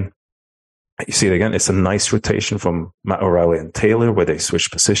 image 9, you see it again. It's a nice rotation from Matt O'Reilly and Taylor where they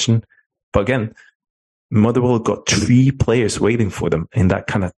switch position. But again, Motherwell got three players waiting for them in that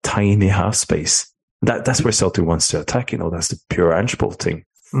kind of tiny half space. That's where Celtic wants to attack. That's the pure Ange-Ball thing.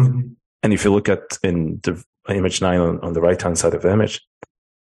 Mm-hmm. And if you look at in the image 9 on the right-hand side of the image,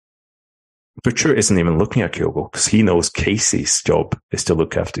 Butcher isn't even looking at Kyogo because he knows Casey's job is to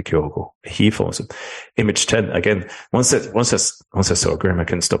look after Kyogo. He follows him. Image 10, again, once I saw Graham, I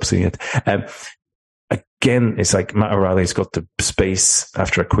couldn't stop seeing it. Again, it's like Matt O'Reilly's got the space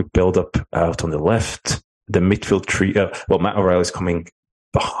after a quick build-up out on the left. The midfield tree, Matt O'Reilly's coming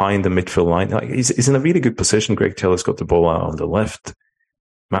behind the midfield line. He's in a really good position. Greg Taylor's got the ball out on the left.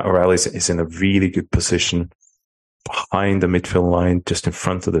 Matt O'Reilly is in a really good position behind the midfield line, just in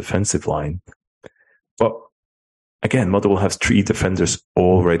front of the defensive line. But again, Motherwell has three defenders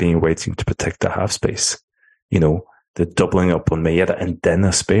already waiting to protect the half space. They're doubling up on Maeda and then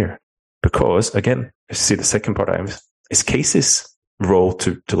a spare. Because, again, you see the second part it's Casey's role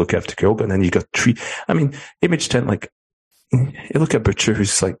to look after Kyogo, and then you got three. I mean, image 10, you look at Butcher,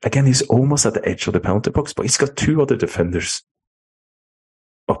 who's again, he's almost at the edge of the penalty box, but he's got two other defenders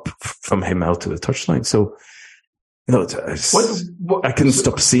up from him out to the touchline. So, I couldn't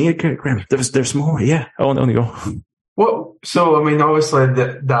stop seeing it, Graham. There's more, yeah. On you go. Well, so, I mean, obviously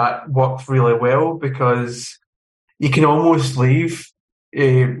that worked really well because you can almost leave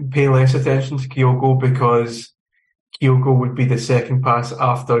pay less attention to Kyogo because Kyogo would be the second pass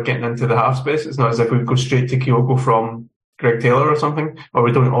after getting into the half space. It's not as if we would go straight to Kyogo from Greg Taylor or something, or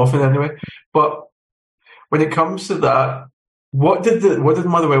we don't often anyway. But when it comes to that, what did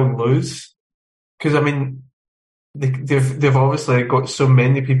Motherwell lose? Because I mean, they've obviously got so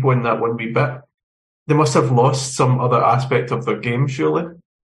many people in that one wee bit. They must have lost some other aspect of their game, surely.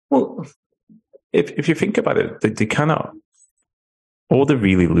 Well, if you think about it, they cannot. All they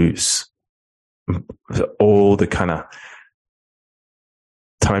really lose, all the kind of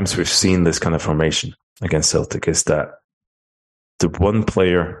times we've seen this kind of formation against Celtic is that the one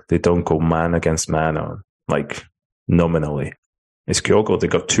player they don't go man against man on, nominally, is Kyogo. They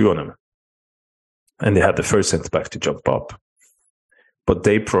got two on him. And they had the first centre-back to jump up. But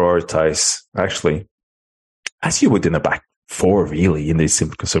they prioritise, actually, as you would in a back four, really, in these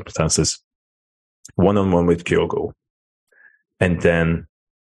simple circumstances, one-on-one with Kyogo. And then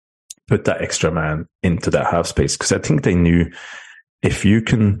put that extra man into that half space. Because I think they knew if you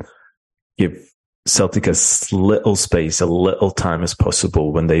can give Celtic as little space, a little time as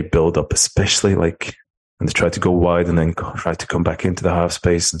possible when they build up, especially when they try to go wide and then try to come back into the half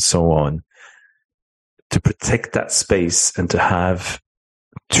space and so on, to protect that space and to have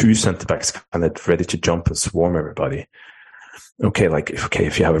two centre-backs kind of ready to jump and swarm everybody.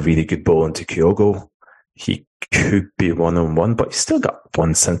 If you have a really good ball into Kyogo, he could be one-on-one, but you still got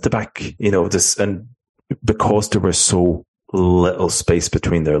one centre-back, and because there was so little space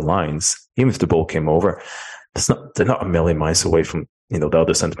between their lines, even if the ball came over, they're not a million miles away from, the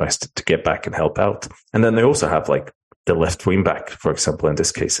other centre-backs to get back and help out. And then they also have, the left wing-back, for example, in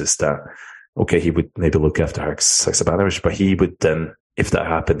this case, is that, he would maybe look after Haksabanovic, but he would then, if that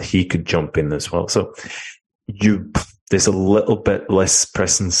happened, he could jump in as well. So there's a little bit less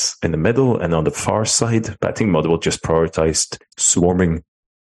presence in the middle and on the far side, but I think Motherwell just prioritised swarming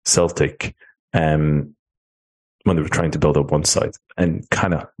Celtic when they were trying to build up one side and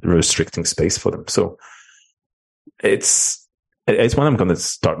kind of restricting space for them. So it's one I'm going to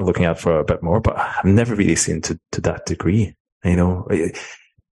start looking at for a bit more, but I've never really seen to that degree. Image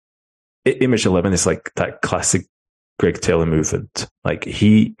 11 is like that classic Greg Taylor movement. Like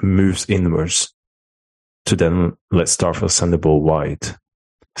he moves inwards to then let Starfelt send the ball wide,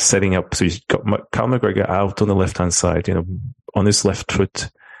 setting up. So he's got Cal McGregor out on the left-hand side, on his left foot.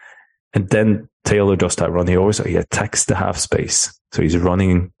 And then Taylor does that run. He attacks the half space. So he's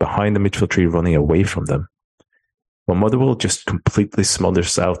running behind the midfield tree, running away from them. Well, Motherwell just completely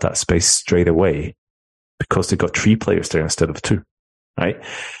smothers out that space straight away because they got 3 players there instead of 2, right?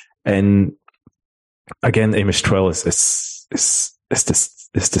 And again, image 12 is the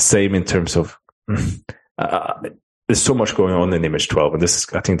same in terms of there's so much going on in image 12, and I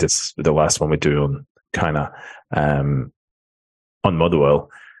think this is the last one we do on kind of on Motherwell.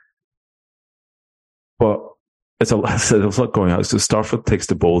 But there's a lot going on. So Starfelt takes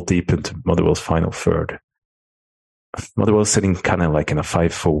the ball deep into Motherwell's final third. Motherwell's sitting kind of like in a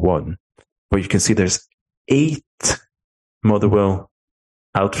 5-4-1, but you can see there's 8 Motherwell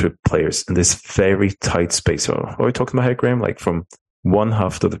outfield players in this very tight space. So what are we talking about here, Graham? Like from one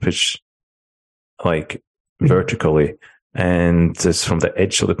half of the pitch, like vertically, and there's from the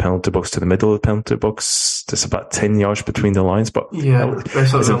edge of the penalty box to the middle of the penalty box, there's about 10 yards between the lines. But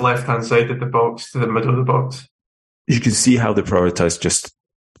especially the left-hand side of the box to the middle of the box. You can see how they prioritize just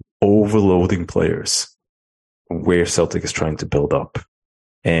overloading players where Celtic is trying to build up.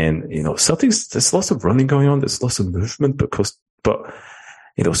 And, Celtic's, there's lots of running going on, there's lots of movement but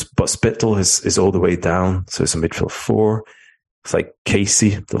Spittle is all the way down, so it's a midfield 4. It's like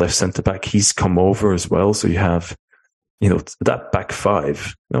Casey, the left centre back, he's come over as well. So you have, that back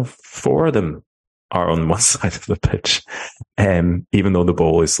 5. 4 of them are on one side of the pitch, even though the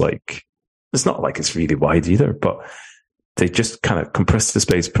ball is like, it's not like it's really wide either, but they just kind of compress the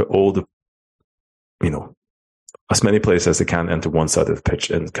space, put all the, as many players as they can into one side of the pitch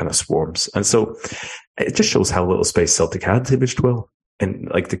and kind of swarms. And so it just shows how little space Celtic had to image 12. And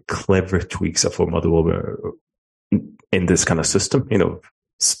like the clever tweaks of Motherwell were in this kind of system,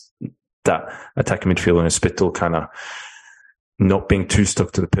 that attacking midfielder and Spittle kind of not being too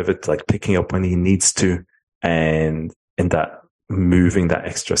stuck to the pivot, like picking up when he needs to, and in that moving that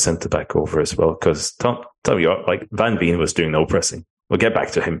extra centre back over as well. Because tell you what, like Van Veen was doing no pressing. We'll get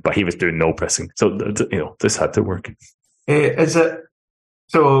back to him, but he was doing no pressing. So this had to work. Is it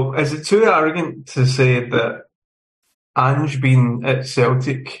too arrogant to say that Ange being at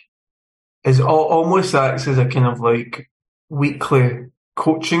Celtic is almost acts as a kind of like weekly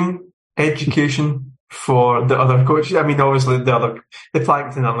coaching education for the other coaches? I mean, obviously the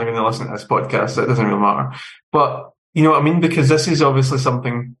Plankton aren't going to listen to this podcast, so it doesn't really matter. But you know what I mean? Because this is obviously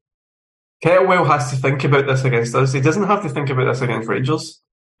something Kettlewell has to think about this against us. He doesn't have to think about this against Rangers,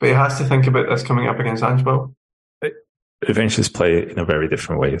 but he has to think about this coming up against Angeball. Rangers play in a very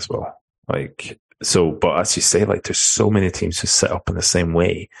different way as well. But as you say, there's so many teams who set up in the same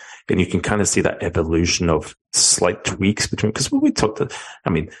way, and you can kind of see that evolution of slight tweaks between. Because when we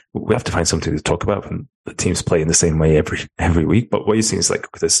we have to find something to talk about when the teams play in the same way every week. But what you see is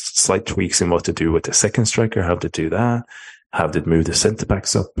there's slight tweaks in what to do with the second striker, how to do that, how to move the centre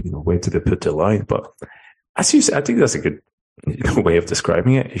backs up, where do they put the line. But as you say, I think that's a good way of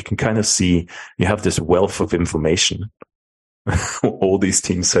describing it. You can kind of see you have this wealth of information. All these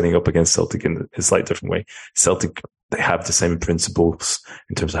teams setting up against Celtic in a slightly different way. Celtic, they have the same principles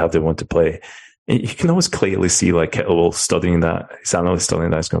in terms of how they want to play. And you can always clearly see Kettlewell studying that, his analyst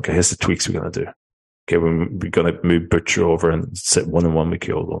studying that. He's going, okay, here's the tweaks we're going to do. Okay, we're going to move Butcher over and sit 1-on-1 with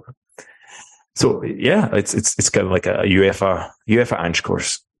Kyoto over. So yeah, it's kind of like a UEFA Ange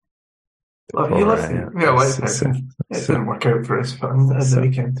course. It didn't work out for us at the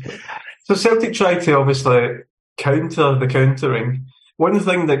weekend. So Celtic tried to obviously counter the countering. One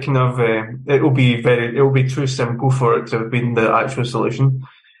thing that kind of it will be too simple for it to have been the actual solution.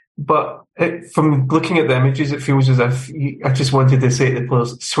 But from looking at the images, it feels as if I just wanted to say to the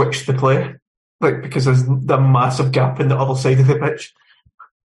players, switch the play, because there's the massive gap in the other side of the pitch.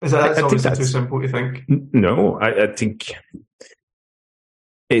 Is that obviously too simple to think? No, I think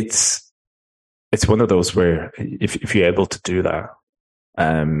it's one of those where if you're able to do that,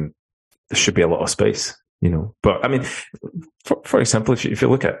 there should be a lot of space. But I mean, for example, if you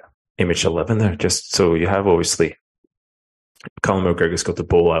look at image 11 there, just so you have obviously Colin McGregor's got the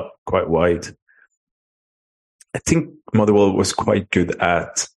ball out quite wide. I think Motherwell was quite good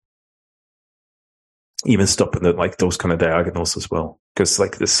at even stopping those kind of diagonals as well. Because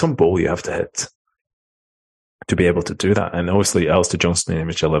there's some ball you have to hit to be able to do that. And obviously, Alistair Johnston in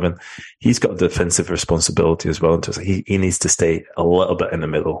image 11, he's got defensive responsibility as well. He needs to stay a little bit in the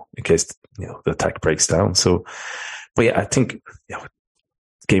middle in case the attack breaks down. So, but yeah, I think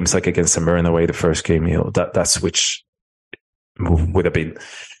games like against St Mirren away, the first game, that switch would have been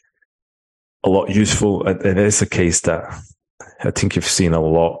a lot useful. And it is a case that I think you've seen a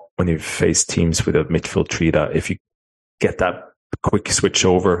lot when you've faced teams with a midfield tree, that if you get that quick switch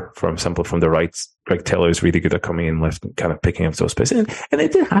over, for example, from the right, Greg Taylor is really good at coming in left and kind of picking up those spaces. And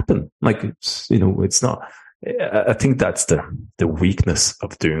it did happen. It's not, I think that's the weakness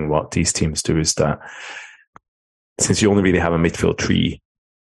of doing what these teams do, is that since you only really have a midfield tree,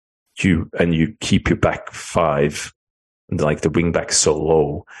 you keep your back five, the wing back so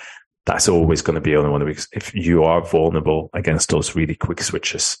low, that's always going to be only one of the weeks if you are vulnerable against those really quick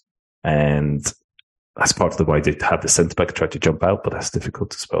switches. And that's part of the why they have the centre back try to jump out, but that's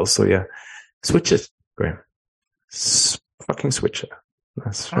difficult as well. So yeah, switch it, Graham. Fucking switch it.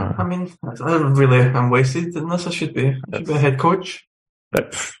 That's right. I mean, I'm wasted in this. I should be a head coach.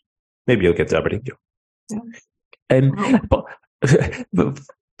 But maybe you'll get to Aberdeen. Yeah.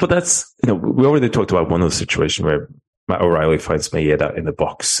 But that's, we already talked about one of the situations where Matt O'Reilly finds Maeda in the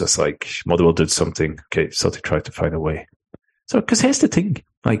box. It's like Motherwell did something. Okay, Celtic tried to find a way. So, because here's the thing,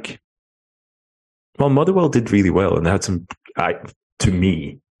 Motherwell did really well and they had some, to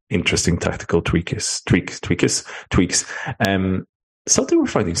me, interesting tactical tweaks. Celtic were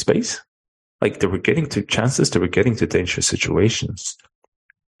finding space. They were getting to chances, they were getting to dangerous situations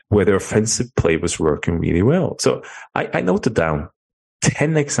where their offensive play was working really well. So I noted down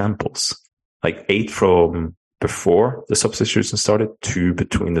 10 examples, 8 from before the substitution started, 2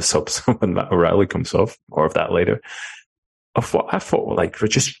 between the subs when Matt O'Reilly comes off, more of that later, of what I thought were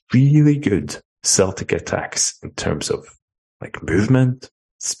just really good Celtic attacks in terms of movement,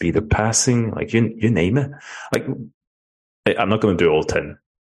 speed of passing, you name it. I'm not going to do all 10.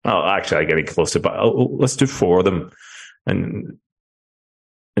 Oh, actually, I'm getting closer, but let's do 4 of them. And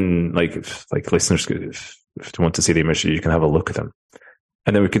if listeners, if they want to see the image, you can have a look at them.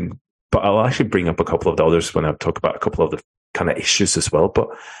 And then we can, but I'll actually bring up a couple of the others when I talk about a couple of the kind of issues as well. But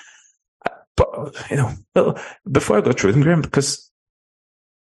before I go through them, Graham, because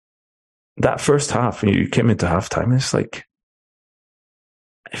that first half, you came into halftime, it's I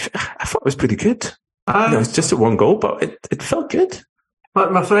thought it was pretty good. It's just a 1 goal, but it felt good.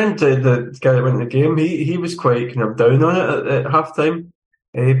 My friend, the guy that went to the game, he was quite kind of down on it at halftime.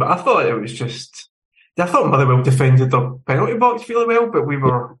 But I thought it was just, I thought Motherwell defended the penalty box really well, but we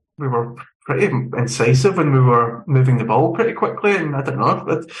were pretty incisive and we were moving the ball pretty quickly. And I don't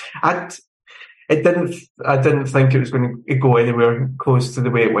know, I didn't think it was going to go anywhere close to the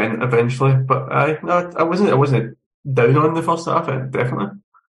way it went eventually. But I wasn't down on the first half, definitely.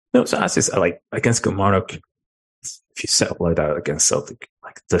 No, so as is against Kilmarnock, if you set up like that against Celtic,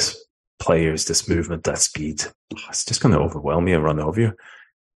 this players, this movement, that speed, it's just going to overwhelm you and run over you.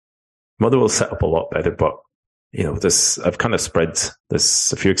 Motherwell set up a lot better, but I've kind of spread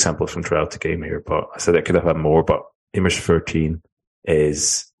this a few examples from throughout the game here, but I said I could have had more. But image 13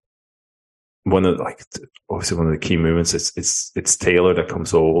 is one of obviously one of the key movements. It's Taylor that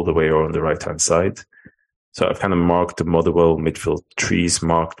comes all the way around the right hand side. So I've kind of marked the Motherwell midfield trees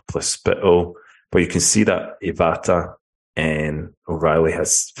marked plus Spittle, but you can see that Iwata and O'Reilly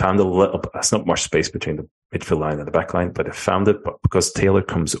has found a little bit. That's not much space between the midfield line and the back line, but they found it. But because Taylor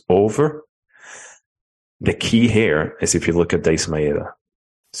comes over, the key here is if you look at Dace Maeda.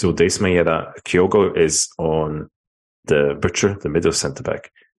 So Dace Maeda, Kyogo is on the Butcher, the middle centre back.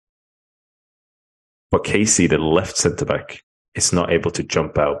 But Casey, the left centre back, is not able to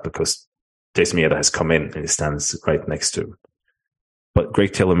jump out because Dace Maeda has come in and he stands right next to him. But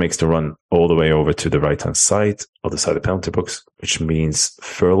Greg Taylor makes the run all the way over to the right-hand side, other side of the penalty box, which means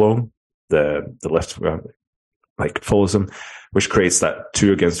Furlong, the left, follows him, which creates that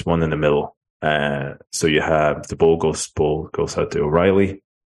 2 against 1 in the middle. So you have the ball goes out to O'Reilly.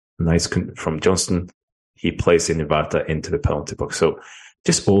 Nice from Johnston. He plays Iwata into the penalty box. So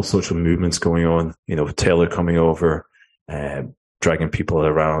just all sorts of movements going on. Taylor coming over, dragging people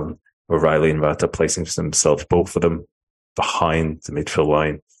around. O'Reilly and Iwata placing themselves, both of them, behind the midfield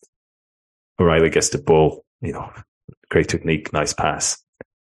line. O'Reilly gets the ball, great technique, nice pass.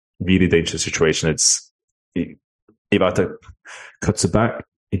 Really dangerous situation. Iwata cuts it back.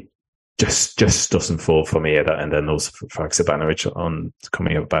 It just doesn't fall for Maeda, and then also for Haksabanovic on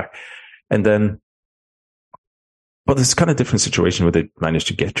coming out back. And then, but there's kind of different situation where they managed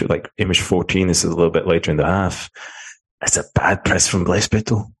to get to image 14 is a little bit later in the half. It's a bad press from Blaise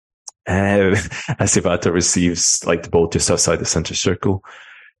Bittel. as Iwata receives like the ball just outside the center circle.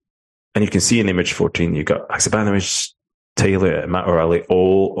 And you can see in image 14, you got Haksabanovic, Taylor, Matt O'Reilly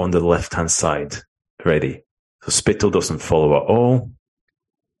all on the left-hand side ready. So Spittle doesn't follow at all.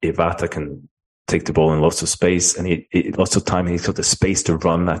 Iwata can take the ball in lots of space and he lots of time. He's got the space to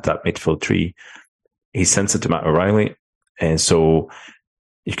run at that midfield tree. He sends it to Matt O'Reilly. And so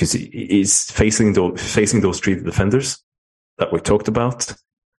you can see he's facing those three defenders that we talked about.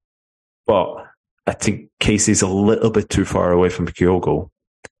 But I think Casey's a little bit too far away from Kyogo.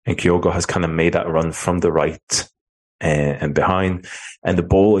 And Kyogo has kind of made that run from the right and behind. And the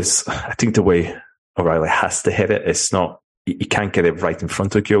ball is, I think the way O'Reilly has to hit it, it's not, you can't get it right in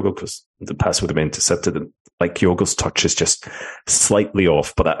front of Kyogo because the pass would have been intercepted. And like Kyogo's touch is just slightly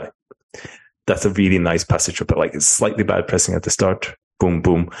off, but that's a really nice passage. But like it's slightly bad pressing at the start. Boom,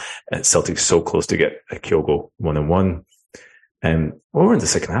 boom. And Celtic's so close to get a Kyogo 1-on-1. And we're in the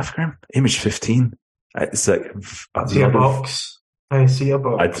second half, Graham. Image 15. It's like see a box. I see a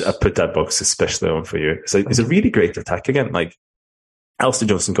box. I put that box especially on for you. So it's a really great attack again. Like Alistair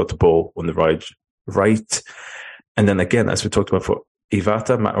Johnston got the ball on the right. And then again, as we talked about before,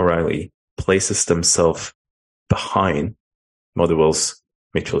 Iwata, Matt O'Reilly places themselves behind Motherwell's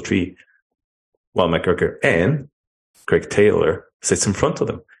midfield tree, while McGregor and Greg Taylor sits in front of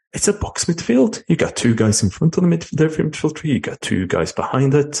them. It's a box midfield. You got two guys in front of their midfield tree. You got two guys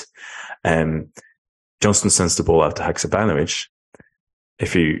behind it. Johnston sends the ball out to Haksabanovic.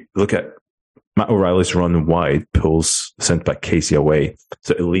 If you look at Matt O'Reilly's run wide, pulls centre back Casey away.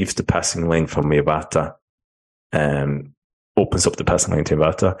 So it leaves the passing lane from Iwata, opens up the passing lane to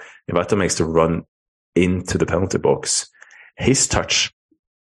Iwata. Iwata makes the run into the penalty box. His touch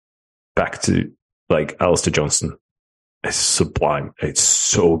back to like Alistair Johnston is sublime. It's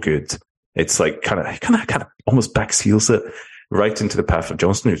so good. It's like kind of almost back seals it right into the path of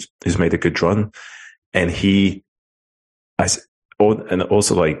Johnston, who's made a good run. And and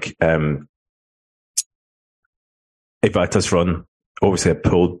also like Iwata's run obviously had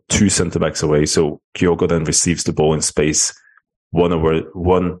pulled two centre backs away, so Kyogo then receives the ball in space,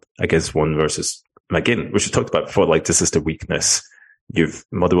 one against one versus McGinn, which we talked about before. Like this is the weakness.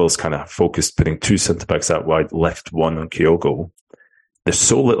 Motherwell's kind of focused putting two centre backs out wide, left one on Kyogo. There's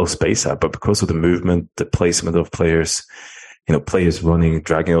so little space out, but because of the movement, the placement of players, players running,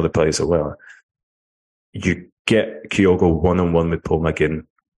 dragging other players away, you get Kyogo 1-on-1 with Paul McGinn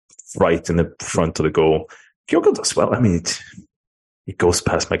right in the front of the goal. Kyogo does well. I mean, he goes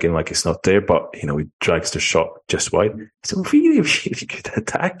past McGinn like it's not there, but, he drags the shot just wide. It's a really, really good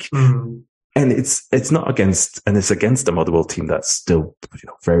attack. Mm. And it's not against, and it's against the Motherwell team that's still,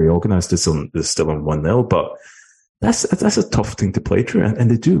 very organized. It's still on 1-0, but that's a tough thing to play through,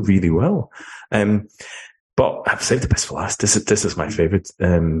 and they do really well. But I've saved the best for last. This is my favorite.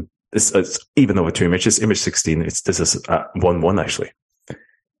 It's even over two images. Image 16. This is 1-1 actually.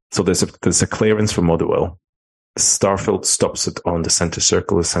 So there's a clearance from Motherwell. Starfield stops it on the center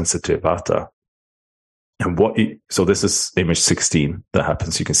circle and sends it to Iwata. And so this is image 16 that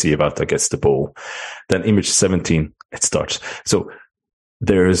happens. You can see Iwata gets the ball. Then image 17, it starts. So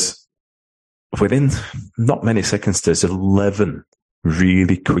there's, within not many seconds, there's 11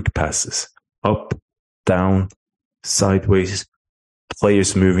 really quick passes. Up, down, sideways,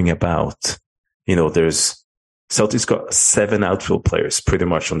 players moving about. Celtic's got 7 outfield players pretty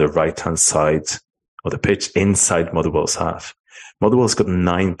much on the right-hand side of the pitch inside Motherwell's half. Motherwell's got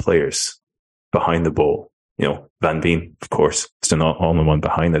 9 players behind the ball. Van Veen, of course, is the only one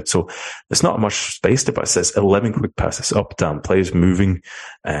behind it. So there's not much space to pass. There's 11 quick passes up, down, players moving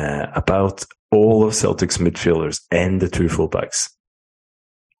about. All of Celtic's midfielders and the 2 fullbacks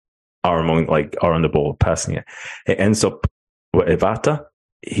are on the ball, passing it. It ends up with Iwata.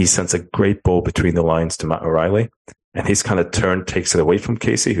 He sends a great ball between the lines to Matt O'Reilly, and his kind of turn takes it away from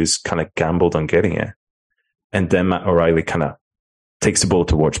Casey, who's kind of gambled on getting it. And then Matt O'Reilly kind of takes the ball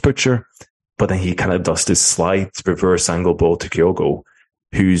towards Butcher, but then he kind of does this slight reverse angle ball to Kyogo,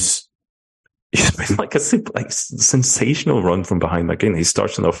 who's been like a sensational run from behind McGinn. He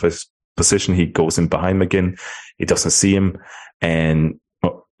starts off his position, he goes in behind McGinn, he doesn't see him, and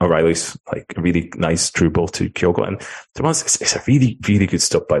O'Reilly's like a really nice through ball to Kyogo. And to be honest, it's a really, really good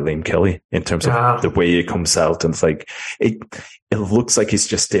stop by Liam Kelly in terms of the way it comes out. And it's like, it looks like he's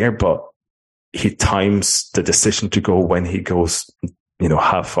just there, but he times the decision to go when he goes,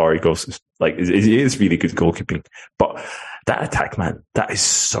 how far he goes. Like, it is really good goalkeeping. But that attack, man, that is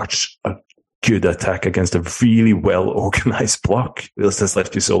such a good attack against a really well organized block. It just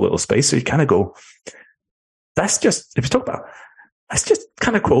left you so little space. So you kind of go, that's just, if you talk about, that's just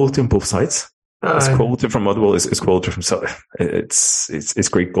kind of quality on both sides. It's quality from Motherwell. It's quality from it's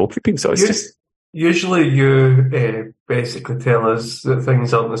great goalkeeping. So it's just usually you basically tell us that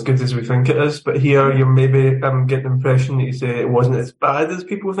things aren't as good as we think it is, but here you're maybe getting the impression that you say it wasn't as bad as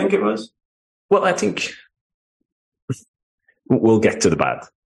people think it was. Well, I think we'll get to the bad,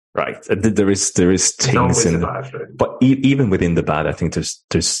 right? There is things in the bad, right? But even within the bad, I think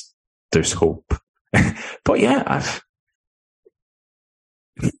there's hope. But yeah,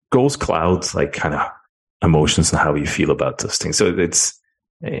 goals clouds like kind of emotions and how you feel about those things. So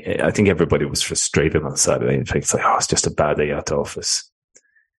I think everybody was frustrated on Saturday. In fact, it's like, it's just a bad day at the office.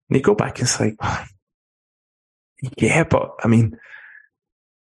 And you go back and it's like, yeah, but I mean,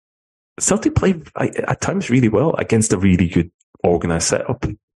 Celtic played at times really well against a really good organized setup.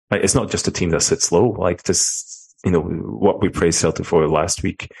 Like, it's not just a team that sits low. Like this, what we praised Celtic for last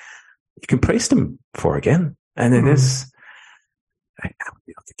week, you can praise them for again. And it is,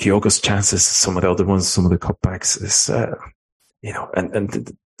 Kyogo's chances, some of the other ones, some of the cutbacks is,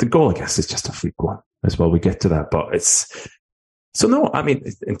 and the goal, I guess, is just a freak one as well. We get to that, but I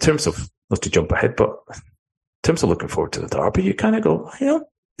mean, in terms of, not to jump ahead, but in terms of looking forward to the derby, you kind of go,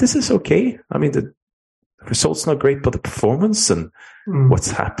 this is okay. I mean, the result's not great, but the performance and what's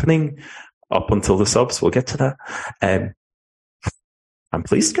happening up until the subs, we'll get to that. I'm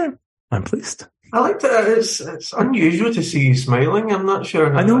pleased, Graham. I'm pleased. I like that. It's unusual to see you smiling. I'm not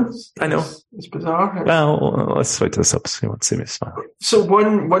sure. I know. It's bizarre. Well, let's wait till the subs. You want to see me smile. So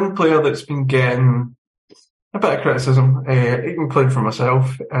one player that's been getting a bit of criticism, even playing for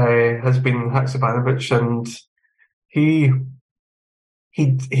myself, has been Haksabanovic, and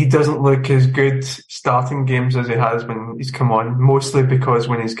he doesn't look as good starting games as he has when he's come on. Mostly because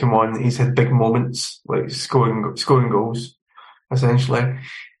when he's come on, he's had big moments like scoring goals, essentially.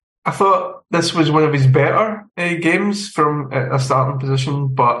 I thought this was one of his better games from a starting position,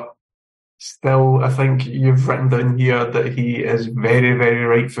 but still, I think you've written down here that he is very, very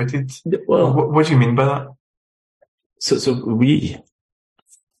right-footed. Well, what do you mean by that? So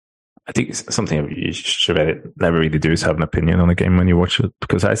I think it's something you should never really do is have an opinion on a game when you watch it,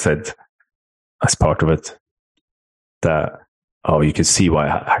 because I said as part of it that you can see why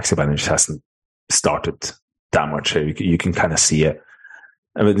Haksabanovic hasn't started that much. You can kind of see it.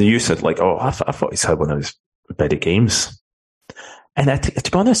 I mean, you said like, I thought he's had one of his better games. And to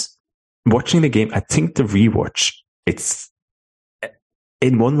be honest, watching the game, I think the rewatch, it's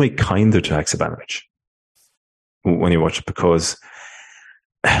in one way kinder to Haksabanovic when you watch it, because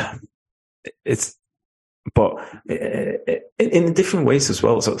but in different ways as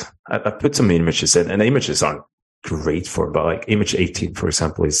well. So I put some images in, and the images aren't great for him, but like image 18, for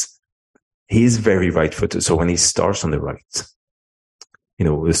example, he's very right-footed. So when he starts on the right,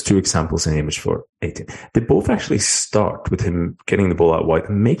 there's two examples in image 18. They both actually start with him getting the ball out wide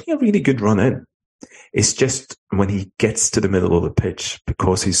and making a really good run in. It's just when he gets to the middle of the pitch,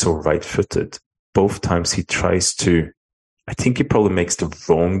 because he's so right-footed, both times he tries to, I think he probably makes the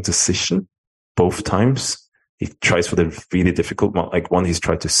wrong decision both times. He tries for the really difficult one. Like one, he's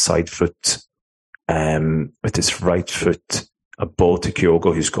tried to side foot with his right foot a ball to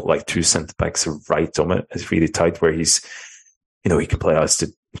Kyogo, who's got like two centre backs right on it. It's really tight where he's, he can play as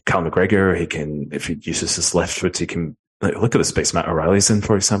to Cal McGregor. He can, if he uses his left foot, he can look at the space Matt O'Reilly's in,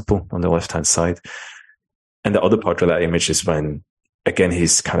 for example, on the left-hand side. And the other part of that image is when, again,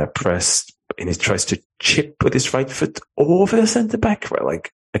 he's kind of pressed and he tries to chip with his right foot over the centre back, where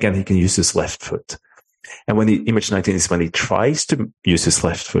like, again, he can use his left foot. And when image 19 is when he tries to use his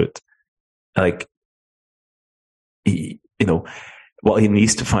left foot, like, he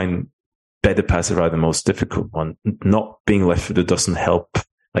needs to find better passes rather than the most difficult one. Not being left-footed doesn't help.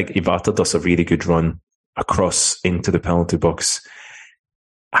 Like Iwata does a really good run across into the penalty box.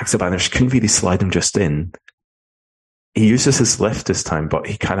 Haksabanovic couldn't really slide him just in. He uses his left this time, but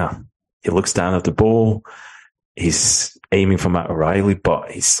he looks down at the ball. He's aiming for Matt O'Reilly, but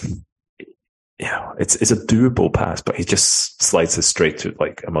it's a doable pass, but he just slides it straight to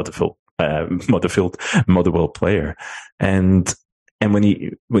like a Motherwell player. And when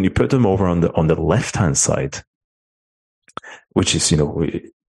you put him over on the left hand side, which is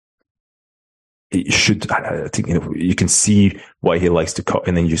it should, I think you can see why he likes to cut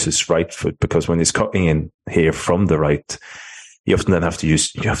in and use his right foot, because when he's cutting in here from the right, you often have to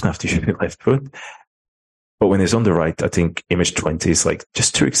use your left foot. But when he's on the right, I think image 20 is like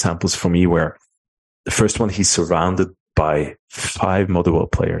just two examples for me where the first one, he's surrounded by 5 Motherwell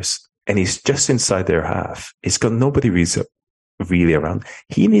players and he's just inside their half. He's got nobody really around.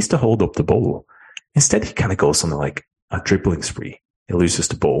 He needs to hold up the ball. Instead, he kind of goes on like a dribbling spree. He loses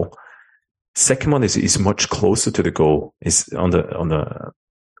the ball. Second one is much closer to the goal. Is on the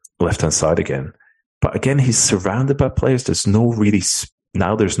left-hand side again. But again, he's surrounded by players. There's no really,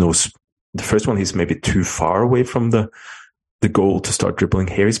 now there's no, the first one, he's maybe too far away from the goal to start dribbling.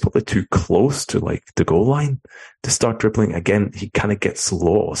 Here he's probably too close to like the goal line to start dribbling. Again, he kind of gets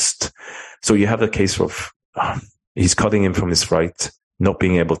lost. So you have the case of he's cutting in from his right, not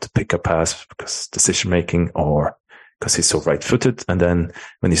being able to pick a pass because decision making or because he's so right-footed. And then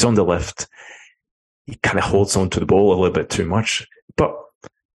when he's on the left, he kind of holds on to the ball a little bit too much. But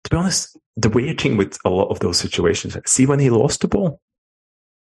to be honest, the weird thing with a lot of those situations, see when he lost the ball,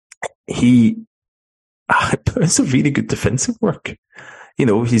 he does a really good defensive work. You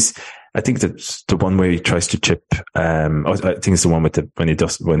know, I think that's the one where he tries to chip. I think it's the one with when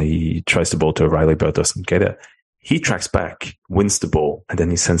he tries the ball to O'Reilly but doesn't get it. He tracks back, wins the ball, and then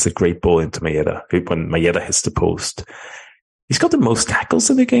he sends a great ball into Maeda when Maeda hits the post. He's got the most tackles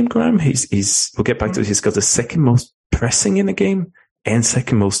in the game, Graham. We'll get back to it. He's got the second most pressing in the game and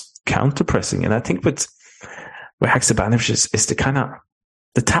second most counter pressing. And I think with Haksabanovic is the kind of,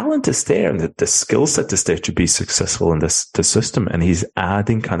 the talent is there and the skill set is there to be successful in the system. And he's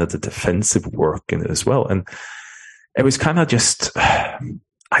adding kind of the defensive work in it as well. And it was kind of just, I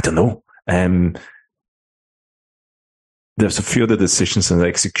don't know. There's a few of the decisions and the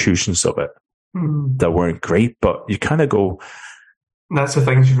executions of it that weren't great, but you kind of go. That's the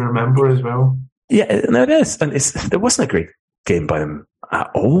things you remember as well. Yeah, no, it is. And there wasn't a great game by him at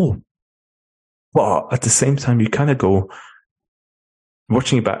all. But at the same time, you kind of go,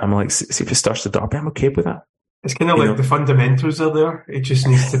 watching it back, I'm like, see if he starts the derby, I'm okay with that. It's kind of like the fundamentals are there. It just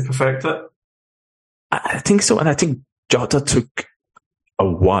needs to perfect it. I think so. And I think Jota took a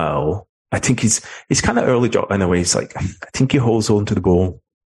while. I think he's kind of early Jota in a way. He's like, I think he holds on to the ball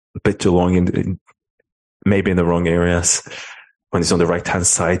a bit too long, maybe in the wrong areas. When he's on the right-hand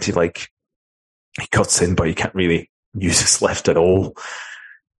side, he cuts in, but he can't really use his left at all.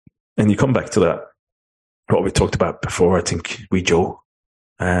 And you come back to that, what we talked about before. I think Wee Joe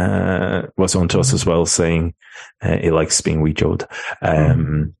was on to us as well, saying he likes being Wee Joe'd.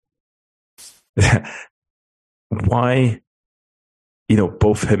 Why,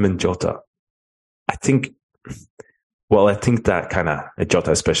 both him and Jota, I think that kind of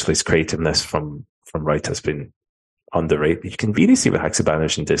Jota, especially his creativeness from right, has been underrated. You can really see with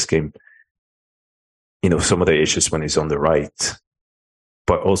Haksabanovic in this game, some of the issues when he's on the right,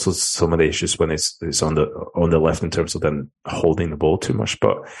 but also some of the issues when he's on the left in terms of then holding the ball too much.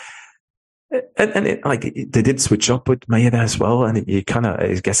 But they did switch up with Maeda as well, and you kind of,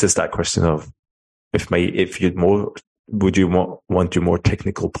 I guess it's that question of if you'd more, would you want your more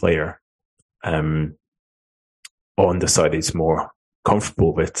technical player on the side he's more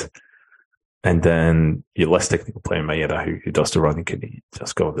comfortable with, and then your less technical player Maeda who does the running, can he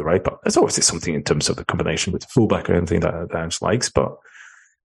just go on the right? But there's always something in terms of the combination with the fullback or anything that Ange likes. But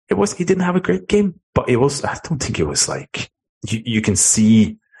he didn't have a great game, but I don't think it was like, you can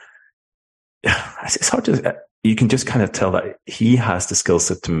see, it's hard to, you can just kind of tell that he has the skill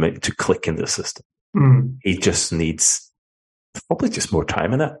set to click in the system. He just needs probably just more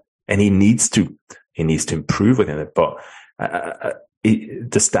time in it, and he needs to improve within it. But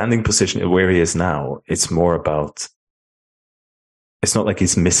the standing position where he is now, it's more about, it's not like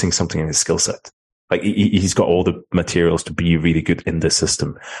he's missing something in his skill set. Like he's got all the materials to be really good in this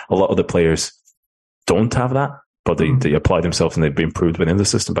system. A lot of the players don't have that, but they apply themselves and they've been improved within the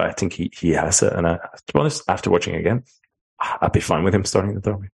system. But I think he has it. And to be honest, after watching it again, I'd be fine with him starting the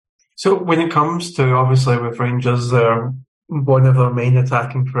derby. So when it comes to, obviously with Rangers, one of their main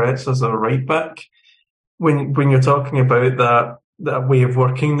attacking threats is their right back. When you're talking about that way of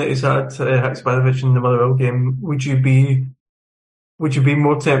working that he's had, Haksabanovic in the Motherwell game, would you be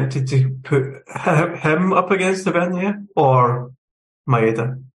more tempted to put him up against Tavernier or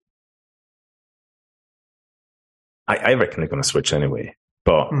Maeda? I reckon they're going to switch anyway,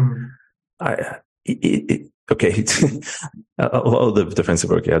 but okay. A lot of the defensive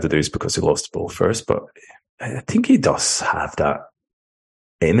work he had to do is because he lost the ball first, but I think he does have that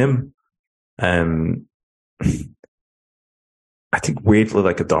in him. I think weirdly,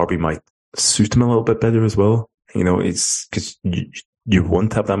 like a derby might suit him a little bit better as well. It's because you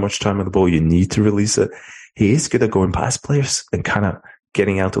won't have that much time on the ball. You need to release it. He is good at going past players and kind of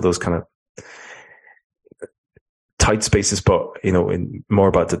getting out of those kind of tight spaces, but more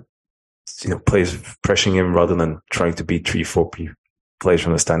about the players pressuring him rather than trying to beat 3-4 players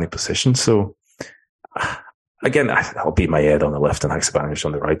from a standing position. So again, I'll beat Maeda on the left and Haksabanovic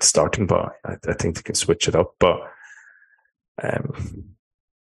on the right starting, but I think they can switch it up. But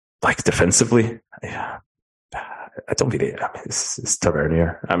defensively, I don't really. It's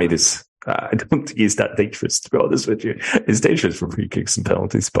Tavernier. It's I don't think he's that dangerous, to be honest with you. He's dangerous for free kicks and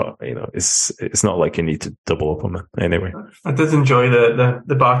penalties, but it's not like you need to double up on him anyway. I did enjoy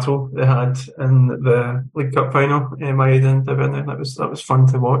the battle they had in the League Cup final. Maeda and Tavernier. That was fun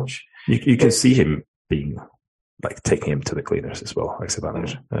to watch. You can see him being like taking him to the cleaners as well, like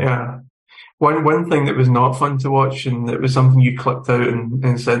Savannah. Yeah. One thing that was not fun to watch, and it was something you clipped out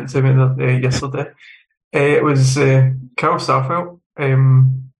and sent to me yesterday. It was Carl Starfelt.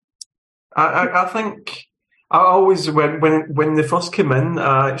 I think I always when they first came in,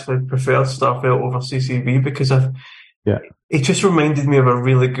 I actually preferred Starfelt over CCV because it just reminded me of a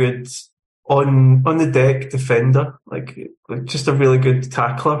really good on the deck defender, like just a really good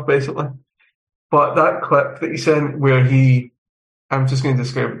tackler, basically. But that clip that you sent where I'm just going to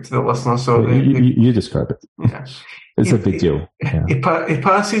describe it to the listener. So you describe it. Yeah. It's a video. Yeah. He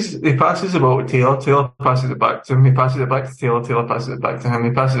passes the ball to Taylor. Taylor passes it back to him. He passes it back to Taylor. Taylor passes it back to him.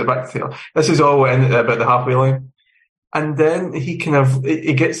 He passes it back to Taylor. This is all in about the halfway line. And then he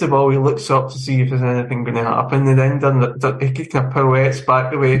gets the ball. He looks up to see if there's anything going to happen. And then he kind of pirouettes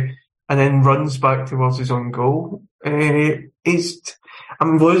back the way and then runs back towards his own goal.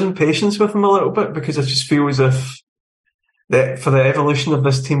 I'm losing patience with him a little bit because I just feel as if that for the evolution of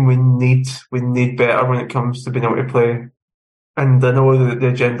this team, we need better when it comes to being able to play. And I know that the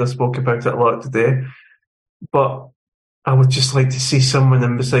agenda spoke about it a lot today, but I would just like to see someone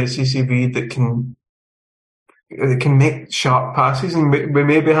in besides CCV that can make sharp passes, and we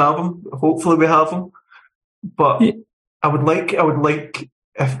maybe have them. Hopefully, we have them. But yeah. I would like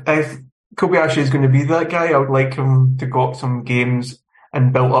if Kobayashi is going to be that guy, I would like him to go up some games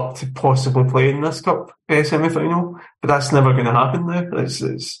and built up to possibly play in this cup semi-final, but that's never going to happen now.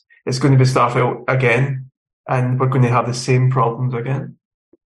 It's going to be Starfelt again, and we're going to have the same problems again.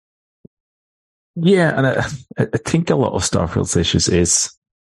 Yeah, and I think a lot of Starfelt's issues is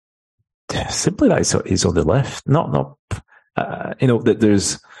simply that he's on the left. Not that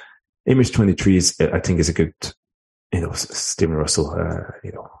there's Image 23 I think is a good, Stephen Russell,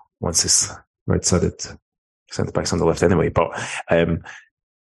 once his right-sided centre backs on the left anyway, but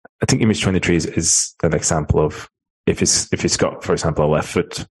I think Image 23 is an example of if he's got, for example, a left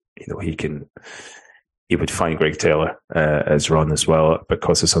foot, he would find Greg Taylor as run as well,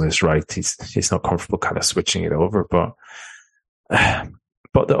 because it's on his right. He's not comfortable kind of switching it over, but I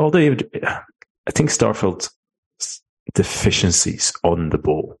think Starfelt's deficiencies on the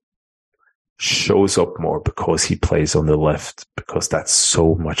ball shows up more because he plays on the left, because that's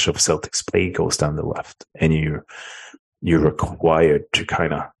so much of Celtic's play goes down the left, and you're required to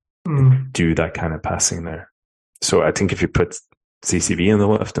kind of do that kind of passing there. So I think if you put CCV on the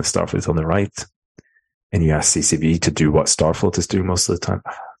left and Starfelt on the right, and you ask CCV to do what Starfelt is doing most of the time,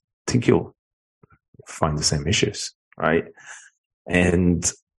 I think you'll find the same issues, right?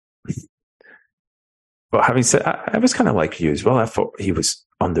 But having said, I was kind of like you as well. I thought he was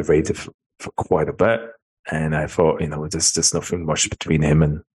underrated for quite a bit, and I thought, there's nothing much between him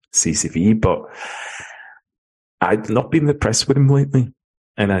and CCV, but I've not been impressed with him lately.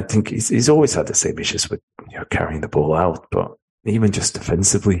 And I think he's always had the same issues with carrying the ball out, but even just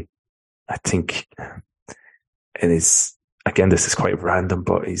defensively, I think, and this is quite random,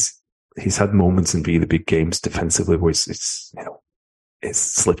 but he's had moments in really big games defensively where it's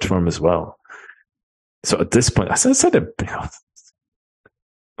slipped for him as well. So at this point, I said it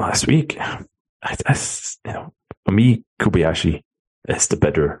last week, for me, Kobayashi is the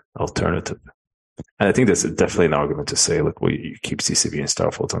better alternative. And I think there's definitely an argument to say, look, well, you keep CCV and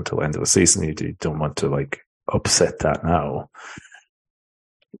Starfelt until the end of the season. You don't want to upset that now.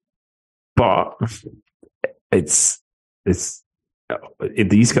 But it's in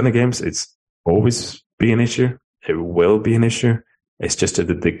these kind of games, it's always be an issue. It will be an issue. It's just to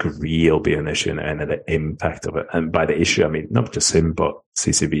the degree it'll be an issue and the impact of it. And by the issue, I mean, not just him, but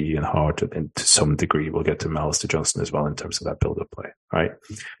CCV and Hart, and to some degree, we'll get to Alistair Johnston as well in terms of that build-up play, right?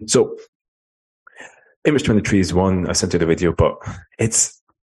 So, Image 23 is one. I sent you the video, but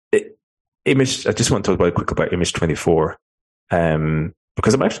Image, I just want to talk quickly about Image 24,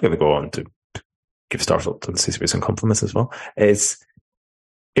 because I'm actually going to go on to give Starfelt and CCV some compliments as well.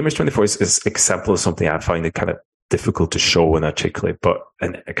 Image 24 is an example of something I find it kind of difficult to show and articulate, but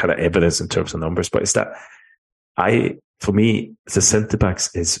and kind of evidence in terms of numbers. But it's that for me, the centre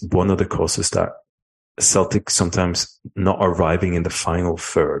backs is one of the causes that Celtic sometimes not arriving in the final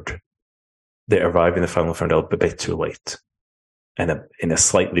third. They arrive in the final third a bit too late, and in a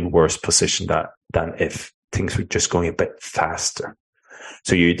slightly worse position than if things were just going a bit faster.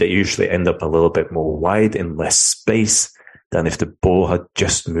 So they usually end up a little bit more wide in less space, than if the ball had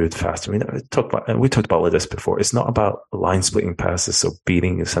just moved faster. I mean, we talked about all of this before. It's not about line splitting passes, so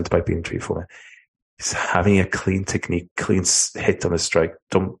beating a centre back, beating 3-4. It's having a clean technique, clean hit on a strike.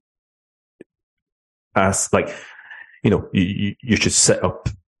 Don't pass like, you should set up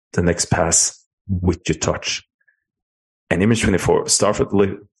the next pass with your touch. And image 24,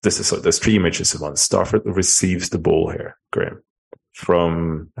 Starfelt, there's 3 images in one. Starfelt receives the ball here, Graham,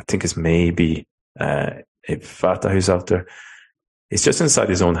 from, I think it's maybe Iwata who's out there. He's just inside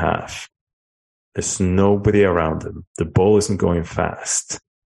his own half. There's nobody around him. The ball isn't going fast.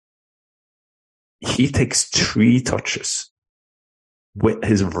 He takes 3 touches with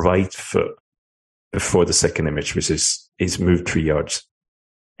his right foot before the second image, which is he's moved 3 yards.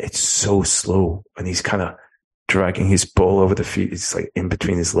 It's so slow, and he's kind of dragging his ball over the feet. It's like in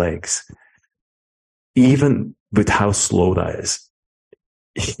between his legs. Even with how slow that is,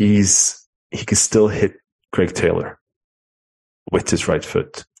 he can still hit Greg Taylor with his right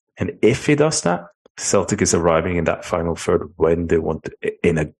foot. And if he does that, Celtic is arriving in that final third when they want it,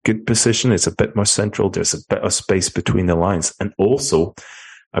 in a good position. It's a bit more central. There's a bit of space between the lines. And also,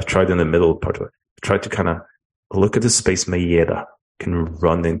 I've tried in the middle part of it, tried to kind of look at the space Maeda can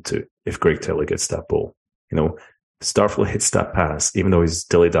run into if Greg Taylor gets that ball. Starfelt hits that pass, even though he's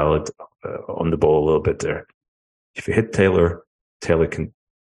dilly-dallied on the ball a little bit there. If you hit Taylor, Taylor can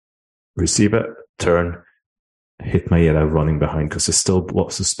receive it, turn, hit Maeda running behind, because there's still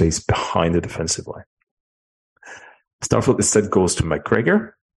lots of space behind the defensive line. Starfelt instead goes to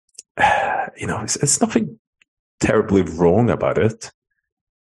McGregor. It's nothing terribly wrong about it.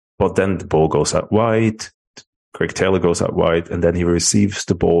 But then the ball goes out wide. Greg Taylor goes out wide, and then he receives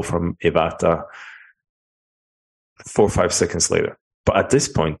the ball from Iwata 4 or 5 seconds later. But at this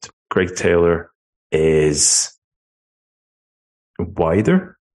point, Greg Taylor is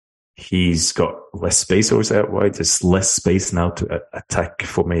wider. He's got less space over out wide. There's less space now to attack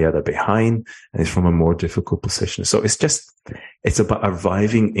for Maeda behind, and it's from a more difficult position. So it's about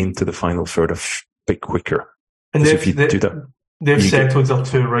arriving into the final third a bit quicker. And if you do that, they've settled their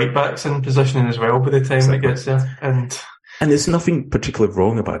 2 right backs in position as well by the time it gets there. And there's nothing particularly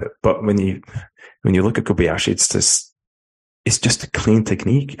wrong about it. But when you look at Kobayashi, it's just a clean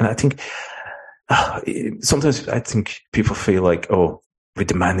technique. And I think sometimes people feel like, we're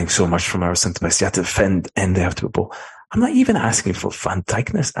demanding so much from our centre backs. They have to defend and they have to ball. I'm not even asking for Van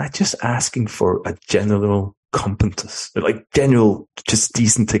Dijkness. I'm just asking for a general competence, like general, just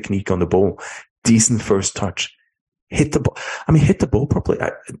decent technique on the ball, decent first touch. Hit the ball. Hit the ball properly.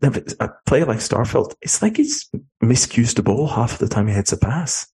 A player like Starfelt, it's like he's miscued the ball half the time he hits a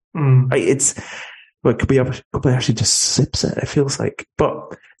pass. Kobayashi just sips it, it feels like.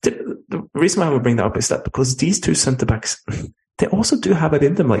 But the reason why I would bring that up is that because these 2 centre-backs, they also do have it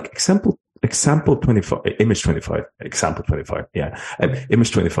in them. Like example 25, image 25, example 25. Yeah.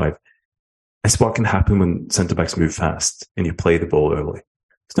 Image 25. It's what can happen when centre-backs move fast and you play the ball early.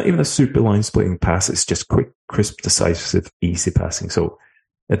 It's not even a super line splitting pass. It's just quick, crisp, decisive, easy passing. So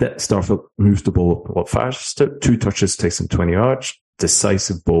that Starfelt moves the ball a lot faster. 2 touches takes him 20 yards.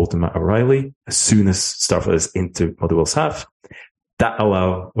 Decisive ball to Matt O'Reilly. As soon as Starfelt is into Motherwell's half, that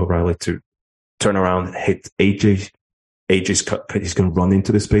allows O'Reilly to turn around, hit AJ. AJ's cut. He's going to run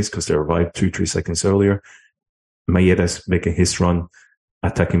into the space because they arrived 2-3 seconds earlier. Maeda's making his run,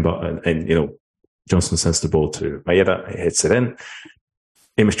 attacking button, and Johnson sends the ball to Maeda. He hits it in.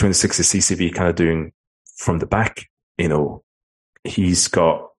 Image 26 is CCV kind of doing from the back. He's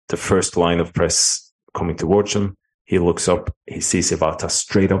got the first line of press coming towards him. He looks up. He sees Iwata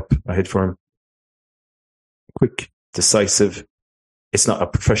straight up ahead for him. Quick, decisive. It's not a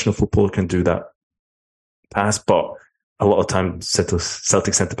professional footballer can do that pass, but a lot of times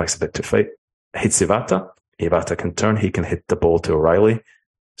Celtic centre-backs a bit too late. Hits Iwata. Iwata can turn. He can hit the ball to O'Reilly.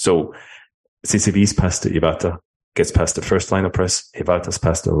 So CCV's pass to Iwata gets past the first line of press. Iwata's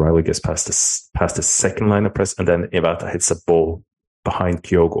pass to O'Reilly gets past the second line of press, and then Iwata hits a ball behind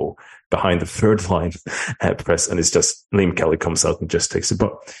Kyogo, behind the third line press, and it's just Liam Kelly comes out and just takes it.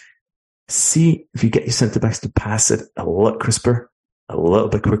 But see if you get your centre-backs to pass it a lot crisper, a little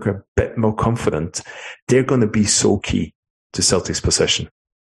bit quicker, a bit more confident, they're going to be so key to Celtic's possession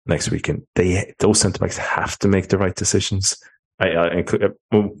next weekend. Those centre-backs have to make the right decisions. I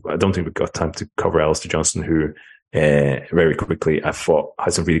don't think we've got time to cover Alistair Johnston, who very quickly I thought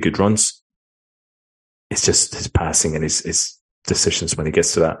had some really good runs. It's just his passing and his decisions when he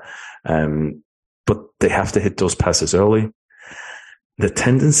gets to that. But they have to hit those passes early. The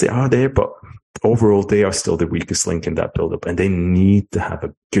tendency are there, but overall they are still the weakest link in that build-up, and they need to have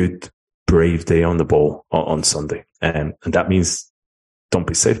a good, brave day on the ball on Sunday. And that means don't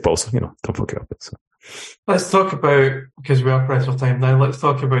be safe, but also, don't fuck it up. So. Let's talk about, because we are pressed for time now, let's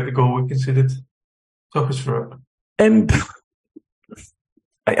talk about the goal we conceded. Talk us through it.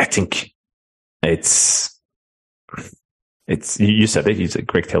 I think it's you said it.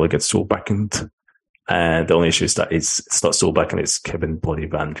 Greg Taylor gets sold back, and the only issue is that it's not sold back, and it's Kevin bloody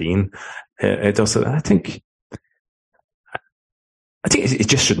Van Veen. It does. I think it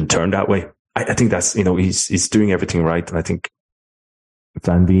just shouldn't turn that way. I think that's he's doing everything right, and I think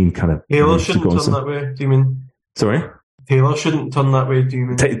Van Veen kind of Taylor shouldn't turn that way. Do you mean? Sorry, Taylor shouldn't turn that way. Do you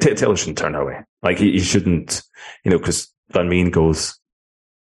mean? Taylor shouldn't turn that way. Like he shouldn't, because Van Veen goes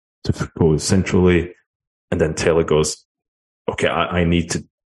centrally, and then Taylor goes, okay, I need to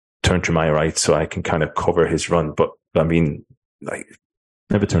turn to my right so I can kind of cover his run. But I mean, like,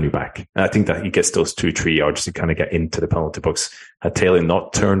 never turn you back. And I think that he gets those 2-3 yards to kind of get into the penalty box. Had Taylor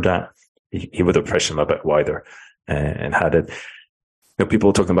not turned that, he would have pressured him a bit wider and had it.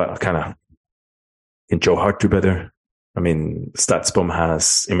 People are talking about kind of, can Joe Hart do better? I mean, StatsBomb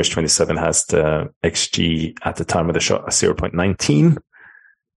has, Image27 has the XG at the time of the shot at 0.19.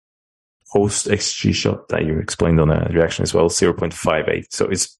 Post XG shot that you explained on the reaction as well, 0.58. So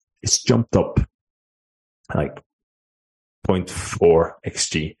it's jumped up like 0.4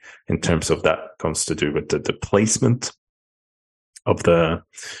 XG in terms of that comes to do with the placement of the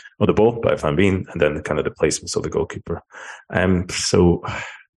ball by Van Veen, and then kind of the placements of the goalkeeper. So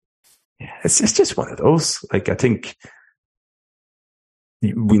yeah, it's just one of those. Like, I think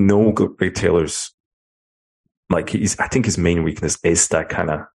we know Greg Taylor's, like, I think his main weakness is that kind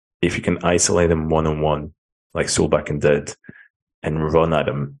of, if you can isolate him one-on-one, like Solbakken did, and run at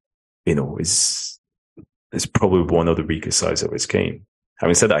him, is probably one of the weakest sides of his game.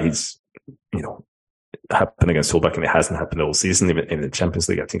 Having said that, he's, happened against Solbakken. It hasn't happened all season. Even in the Champions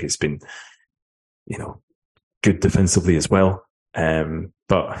League, I think he's been, good defensively as well.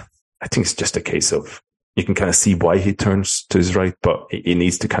 But I think it's just a case of, you can kind of see why he turns to his right, but he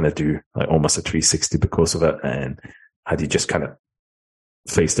needs to kind of do like almost a 360 because of it. And had he just kind of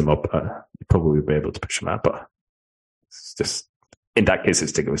faced him up, you probably would be able to push him out. But it's just, in that case, I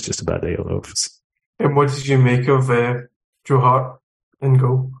think it was just a bad day. And what did you make of Joe Hart in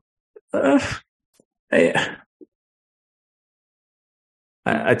goal?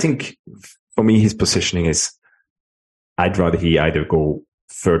 I think for me, his positioning is, I'd rather he either go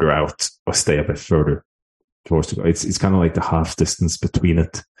further out or stay a bit further towards the goal. It's kind of like the half distance between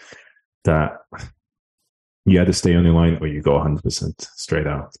it, that you either stay on your line or you go 100% straight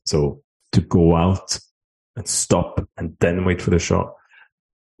out. So to go out and stop and then wait for the shot,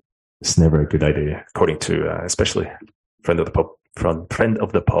 it's never a good idea, according to especially friend of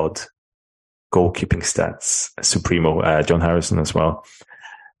the pod, goalkeeping stats supremo, John Harrison as well.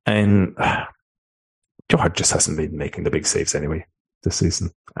 And Joe Hart just hasn't been making the big saves anyway this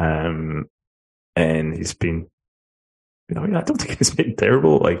season. And he's been, I don't think he's been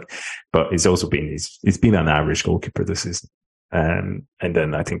terrible, but he's also been, he's been an average goalkeeper this season. And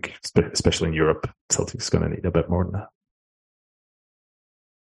then I think, especially in Europe, Celtic's going to need a bit more than that.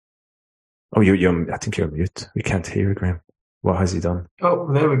 Oh, I think you're on mute. We can't hear you, Graham. What has he done?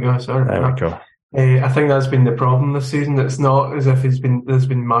 Oh, there we go. Sorry. There we go. I think that's been the problem this season. It's not as if there's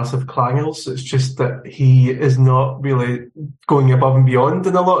been massive clangers. It's just that he is not really going above and beyond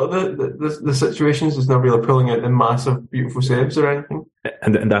in a lot of the situations. He's not really pulling out the massive, beautiful saves or anything.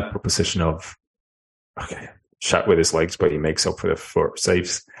 And that proposition of, okay, shot with his legs, but he makes up for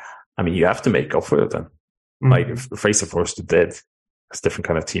saves. I mean, you have to make up for it then. Mm-hmm. Like, if Fraser Forster did, it's a different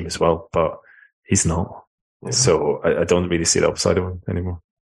kind of team as well, but he's not. Yeah. So I don't really see the upside of him anymore.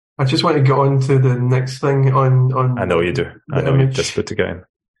 I just want to get on to the next thing on I know you do. I know you're desperate to get in.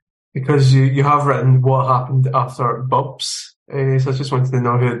 Because you have written what happened after Bubs. So I just wanted to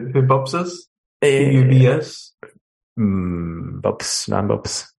know who Bubs is. UBS. Bubs, man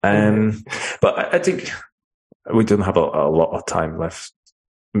Bubs. But I think we don't have a lot of time left.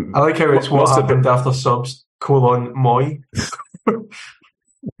 I like how it's what happened after subs, Moy.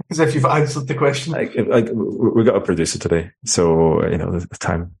 As if you've answered the question. We got a producer today, so the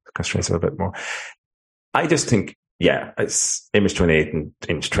time constraints are a bit more. I just think, it's Image 28 and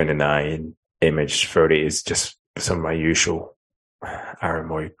Image 29, Image 30 is just some of my usual Aaron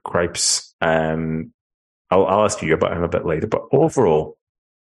Moy gripes. I'll ask you about him a bit later, but overall,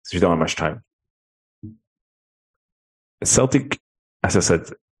 because we don't have much time, Celtic, as I said,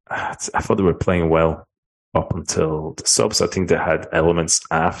 I thought they were playing well up until the subs. I think they had elements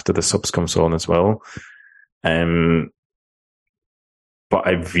after the subs comes on as well. But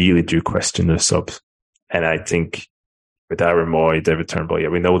I really do question the subs. And I think with Aaron Moy, David Turnbull,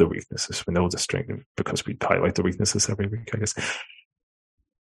 we know the weaknesses. We know the strength because we highlight the weaknesses every week, I guess.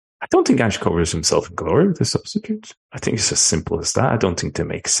 I don't think Ange covers himself in glory with the substitutes. I think it's as simple as that. I don't think they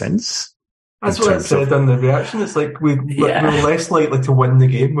make sense. That's what I said in the reaction. It's like we're less likely to win the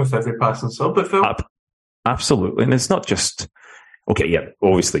game with every pass and sub. Absolutely. And it's not just, okay, yeah,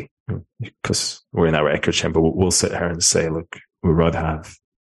 obviously, because we're in our echo chamber, we'll sit here and say, look, we'd rather have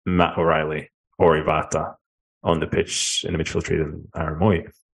Matt O'Reilly or Ivata on the pitch in the midfield three than Aaron Moy.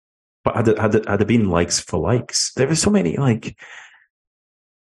 But had it been likes for likes, there were so many, like,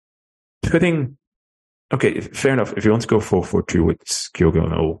 okay, fair enough. If you want to go 4-4-2 with Kyogo,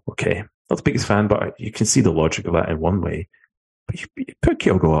 no, okay. Not the biggest fan, but you can see the logic of that in one way. But you put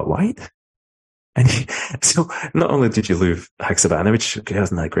Kyogo out wide. And so not only did you lose Haksabanovic, okay,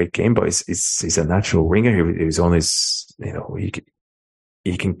 hasn't had a great game, but he's a natural winger. He was on his,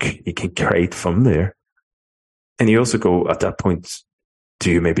 he can create from there. And you also go at that point,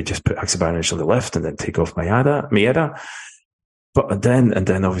 do you maybe just put Haksabanovic on the left and then take off Maeda? But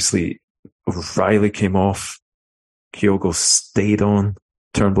then obviously Riley came off, Kyogo stayed on,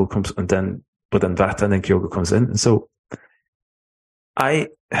 Turnbull comes, but then Vata and then Kyogo comes in. And so I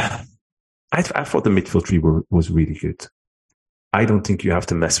thought the midfield three was really good. I don't think you have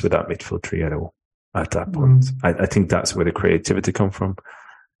to mess with that midfield three at all at that point. I think that's where the creativity come from.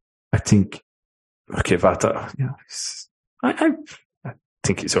 I think, okay, Vata, yeah, I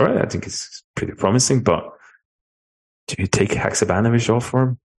think he's all right. I think it's pretty promising, but do you take Haksabanovic off for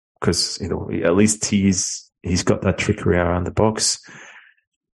him? Because, at least he's got that trickery around the box.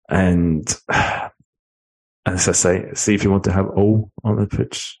 And as I say, see if you want to have O on the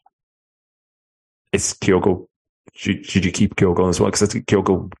pitch. It's Kyogo. Should you keep Kyogo as well? Because I think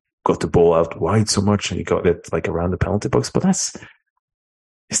Kyogo got the ball out wide so much and he got it like around the penalty box. But it's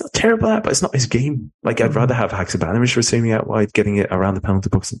not terrible at, but it's not his game. Like, I'd rather have Haksabanovic receiving out wide, getting it around the penalty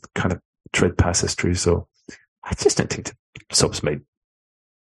box and kind of tread passes through. So I just don't think the subs made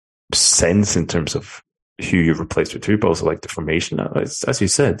sense in terms of who you replaced with who, but also like the formation. As you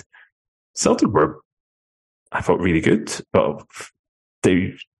said, Celtic were, I thought, really good, but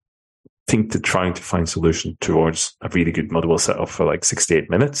they think they're trying to find solution towards a really good Motherwell setup for like 68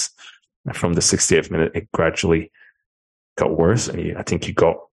 minutes. And from the 68th minute, it gradually got worse, and I think you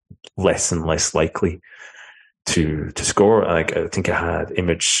got less and less likely to score. Like, I think I had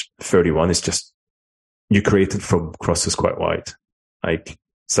image 31 is just you created from crosses quite wide. Like,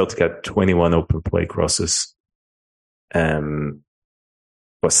 Celtic had 21 open play crosses,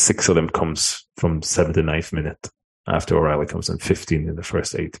 but 6 of them comes from 79th minute after O'Reilly comes in, 15 in the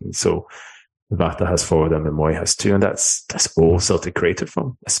first 18. So Vata has 4 of them and Moy has 2, and that's all Celtic created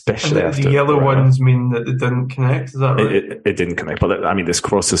from, especially after the yellow O'Reilly. ones mean that they didn't connect. Is that right? It didn't connect, but I mean, this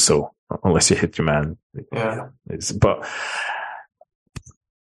crosses, so unless you hit your man, yeah. And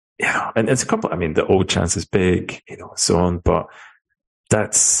it's a couple. I mean, the old chance is big, so on, but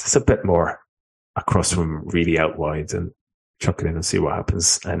it's a bit more across from really out wide and chuck it in and see what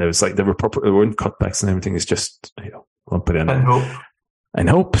happens. And it was like there weren't cutbacks and everything. It's just lump it in and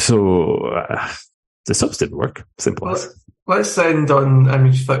hope. So the subs didn't work. Simple as. Let's end on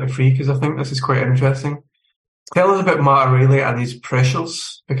image 33 because I think this is quite interesting. Tell us about Matt O'Reilly and his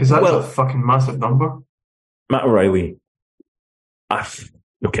pressures, because that's a fucking massive number. Matt O'Reilly.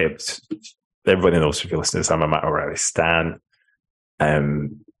 Okay, everybody knows if you listen to this, I'm a Matt O'Reilly stan. I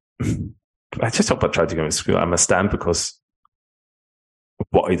just hope I tried to give him a school. I'm a stan because of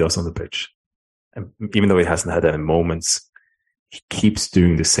what he does on the pitch. And even though he hasn't had any moments, he keeps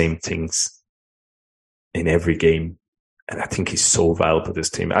doing the same things in every game. And I think he's so valuable to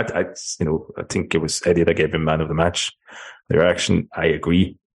this team. I think it was Eddie that gave him man of the match. The reaction, I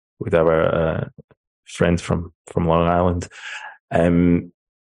agree with our friend from Long Island.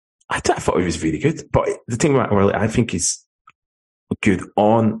 I thought he was really good. But the thing about O'Reilly, I think he's good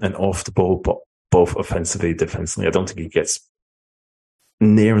on and off the ball, but both offensively, defensively. I don't think he gets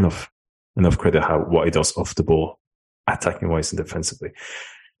near enough credit what he does off the ball, attacking wise and defensively.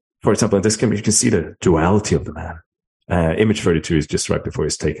 For example, in this game, you can see the duality of the man. Image 32 is just right before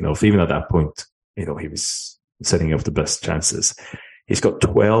he's taken off. Even at that point, he was setting up the best chances. He's got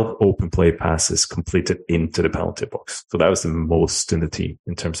 12 open play passes completed into the penalty box. So that was the most in the team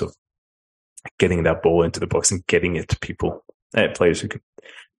in terms of getting that ball into the box and getting it to people, players who could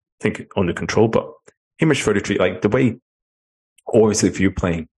think under control. But image 33, like the way, obviously, if you're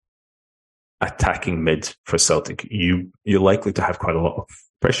playing attacking mid for Celtic, you're likely to have quite a lot of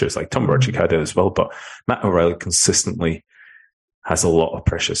pressures. Like Tom Burchick had it as well, but Matt O'Reilly consistently has a lot of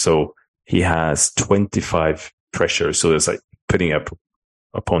pressure. So he has 25 pressures. So there's like putting up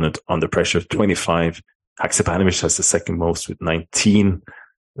opponent under pressure. 25. Haksabanovic has the second most with 19.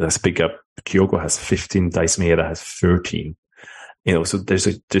 That's big up. Kyogo has 15. Dice Maeda has 13. So there's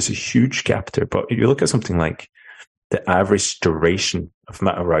a huge gap there. But you look at something like the average duration of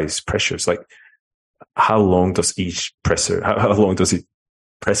Matt O'Reilly's pressures, like how long does each presser, how long does he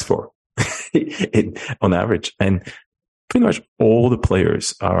press for on average? And pretty much all the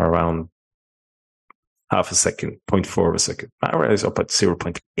players are around half a second, 0.4 of a second. Matt O'Reilly is up at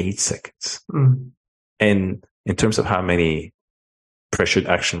 0.8 seconds. Mm. And in terms of how many pressured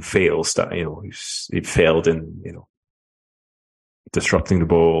action fails that, he failed in, disrupting the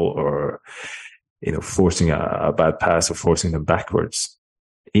ball or, forcing a bad pass or forcing them backwards.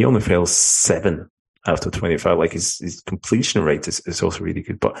 He only fails 7 out of 25. Like his completion rate is also really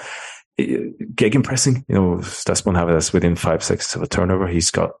good. But gegenpressing, Stasbon have us within 5 seconds of a turnover. He's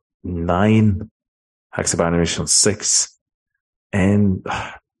got 9, Haksabanovic on 6, and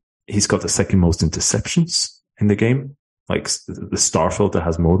he's got the second most interceptions in the game. Like the Starfield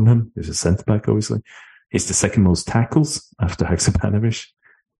has more than him. He's a centre back, obviously. He's the second most tackles after Haksabanovic,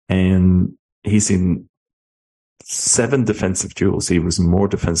 and he's in 7 defensive duels. He was more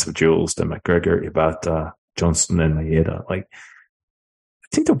defensive duels than McGregor, Ibata, Johnston, and Maeda. Like, I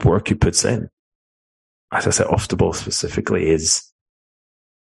think the work he puts in, as I said, off the ball specifically,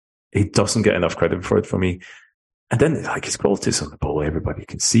 he doesn't get enough credit for it for me. And then, like, his qualities on the ball, everybody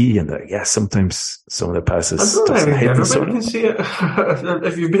can see. And sometimes some of the passes doesn't hit. Everybody can see it.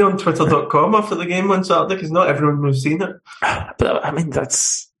 If you've been on Twitter.com after the game on Saturday, because not everyone has seen it. But I mean,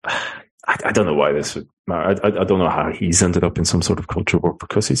 I don't know why this would matter. I don't know how he's ended up in some sort of cultural war,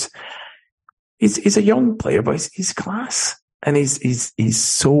 because he's a young player, but he's class, and he's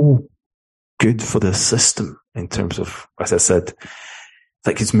so good for the system in terms of, as I said,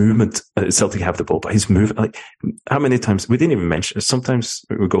 like his movement. Celtic have the ball, but his movement, like how many times we didn't even mention. Sometimes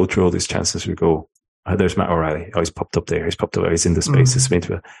we go through all these chances. We go, there's Matt O'Reilly. Oh, he's popped up there. He's popped up there. He's in the space.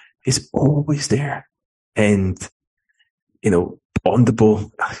 He's always there, and on the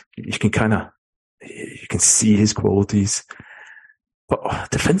ball, you can see his qualities. But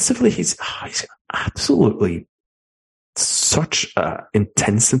defensively, he's absolutely such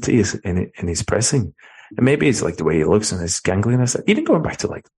intensity in his pressing. And maybe it's like the way he looks and his gangliness. Even going back to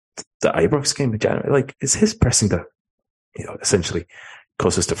like the Ibrox game in January, like it's his pressing that, essentially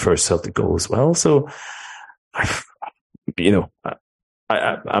causes the first Celtic goal as well. So, I'm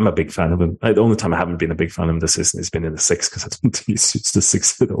a big fan of him. The only time I haven't been a big fan of him this season has been in the 6, because I don't think he suits the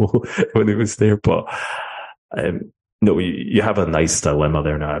 6 at all when he was there. But no, you have a nice dilemma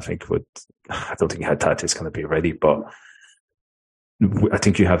there now. I think I don't think Hatate is going to be ready, but I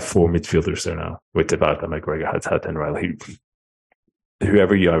think you have 4 midfielders there now with Ibata, McGregor, Hatate, and Riley.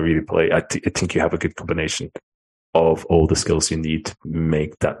 Whoever you really play, I think you have a good combination of all the skills you need to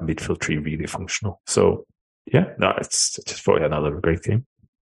make that midfield tree really functional. So, yeah, no, it's just probably another great game.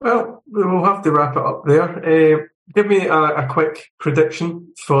 Well, we'll have to wrap it up there. Give me a quick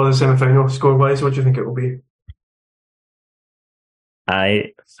prediction for the semi-final score-wise. What do you think it will be?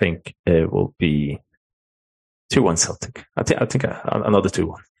 I think it will be 2-1 Celtic. I think another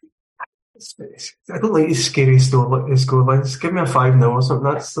 2-1. I don't like these scary score lines. Give me a 5-0 or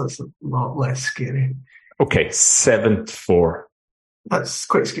something. That's a lot less scary. Okay, 7-4. That's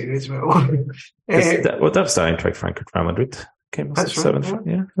quite scary as well. That was the Eintracht Frankfurt Real Madrid game. That's 7-4.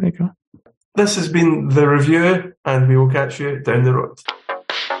 Yeah, there you go. This has been The Review, and we will catch you down the road.